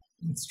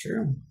 That's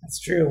true. That's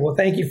true. Well,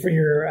 thank you for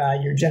your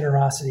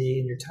generosity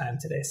and your time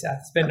today, Seth.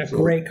 It's been Absolutely.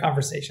 a great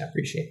conversation. I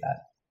appreciate that.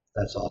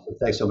 That's awesome.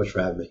 Thanks so much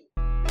for having me.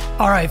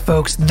 All right,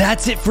 folks,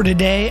 that's it for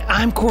today.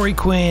 I'm Corey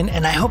Quinn,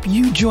 and I hope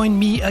you join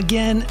me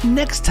again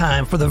next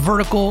time for the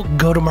Vertical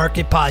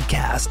Go-to-Market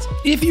Podcast.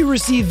 If you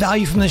receive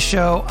value from this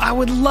show, I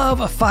would love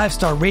a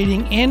 5-star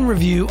rating and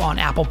review on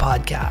Apple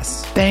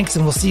Podcasts. Thanks,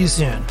 and we'll see you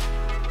soon.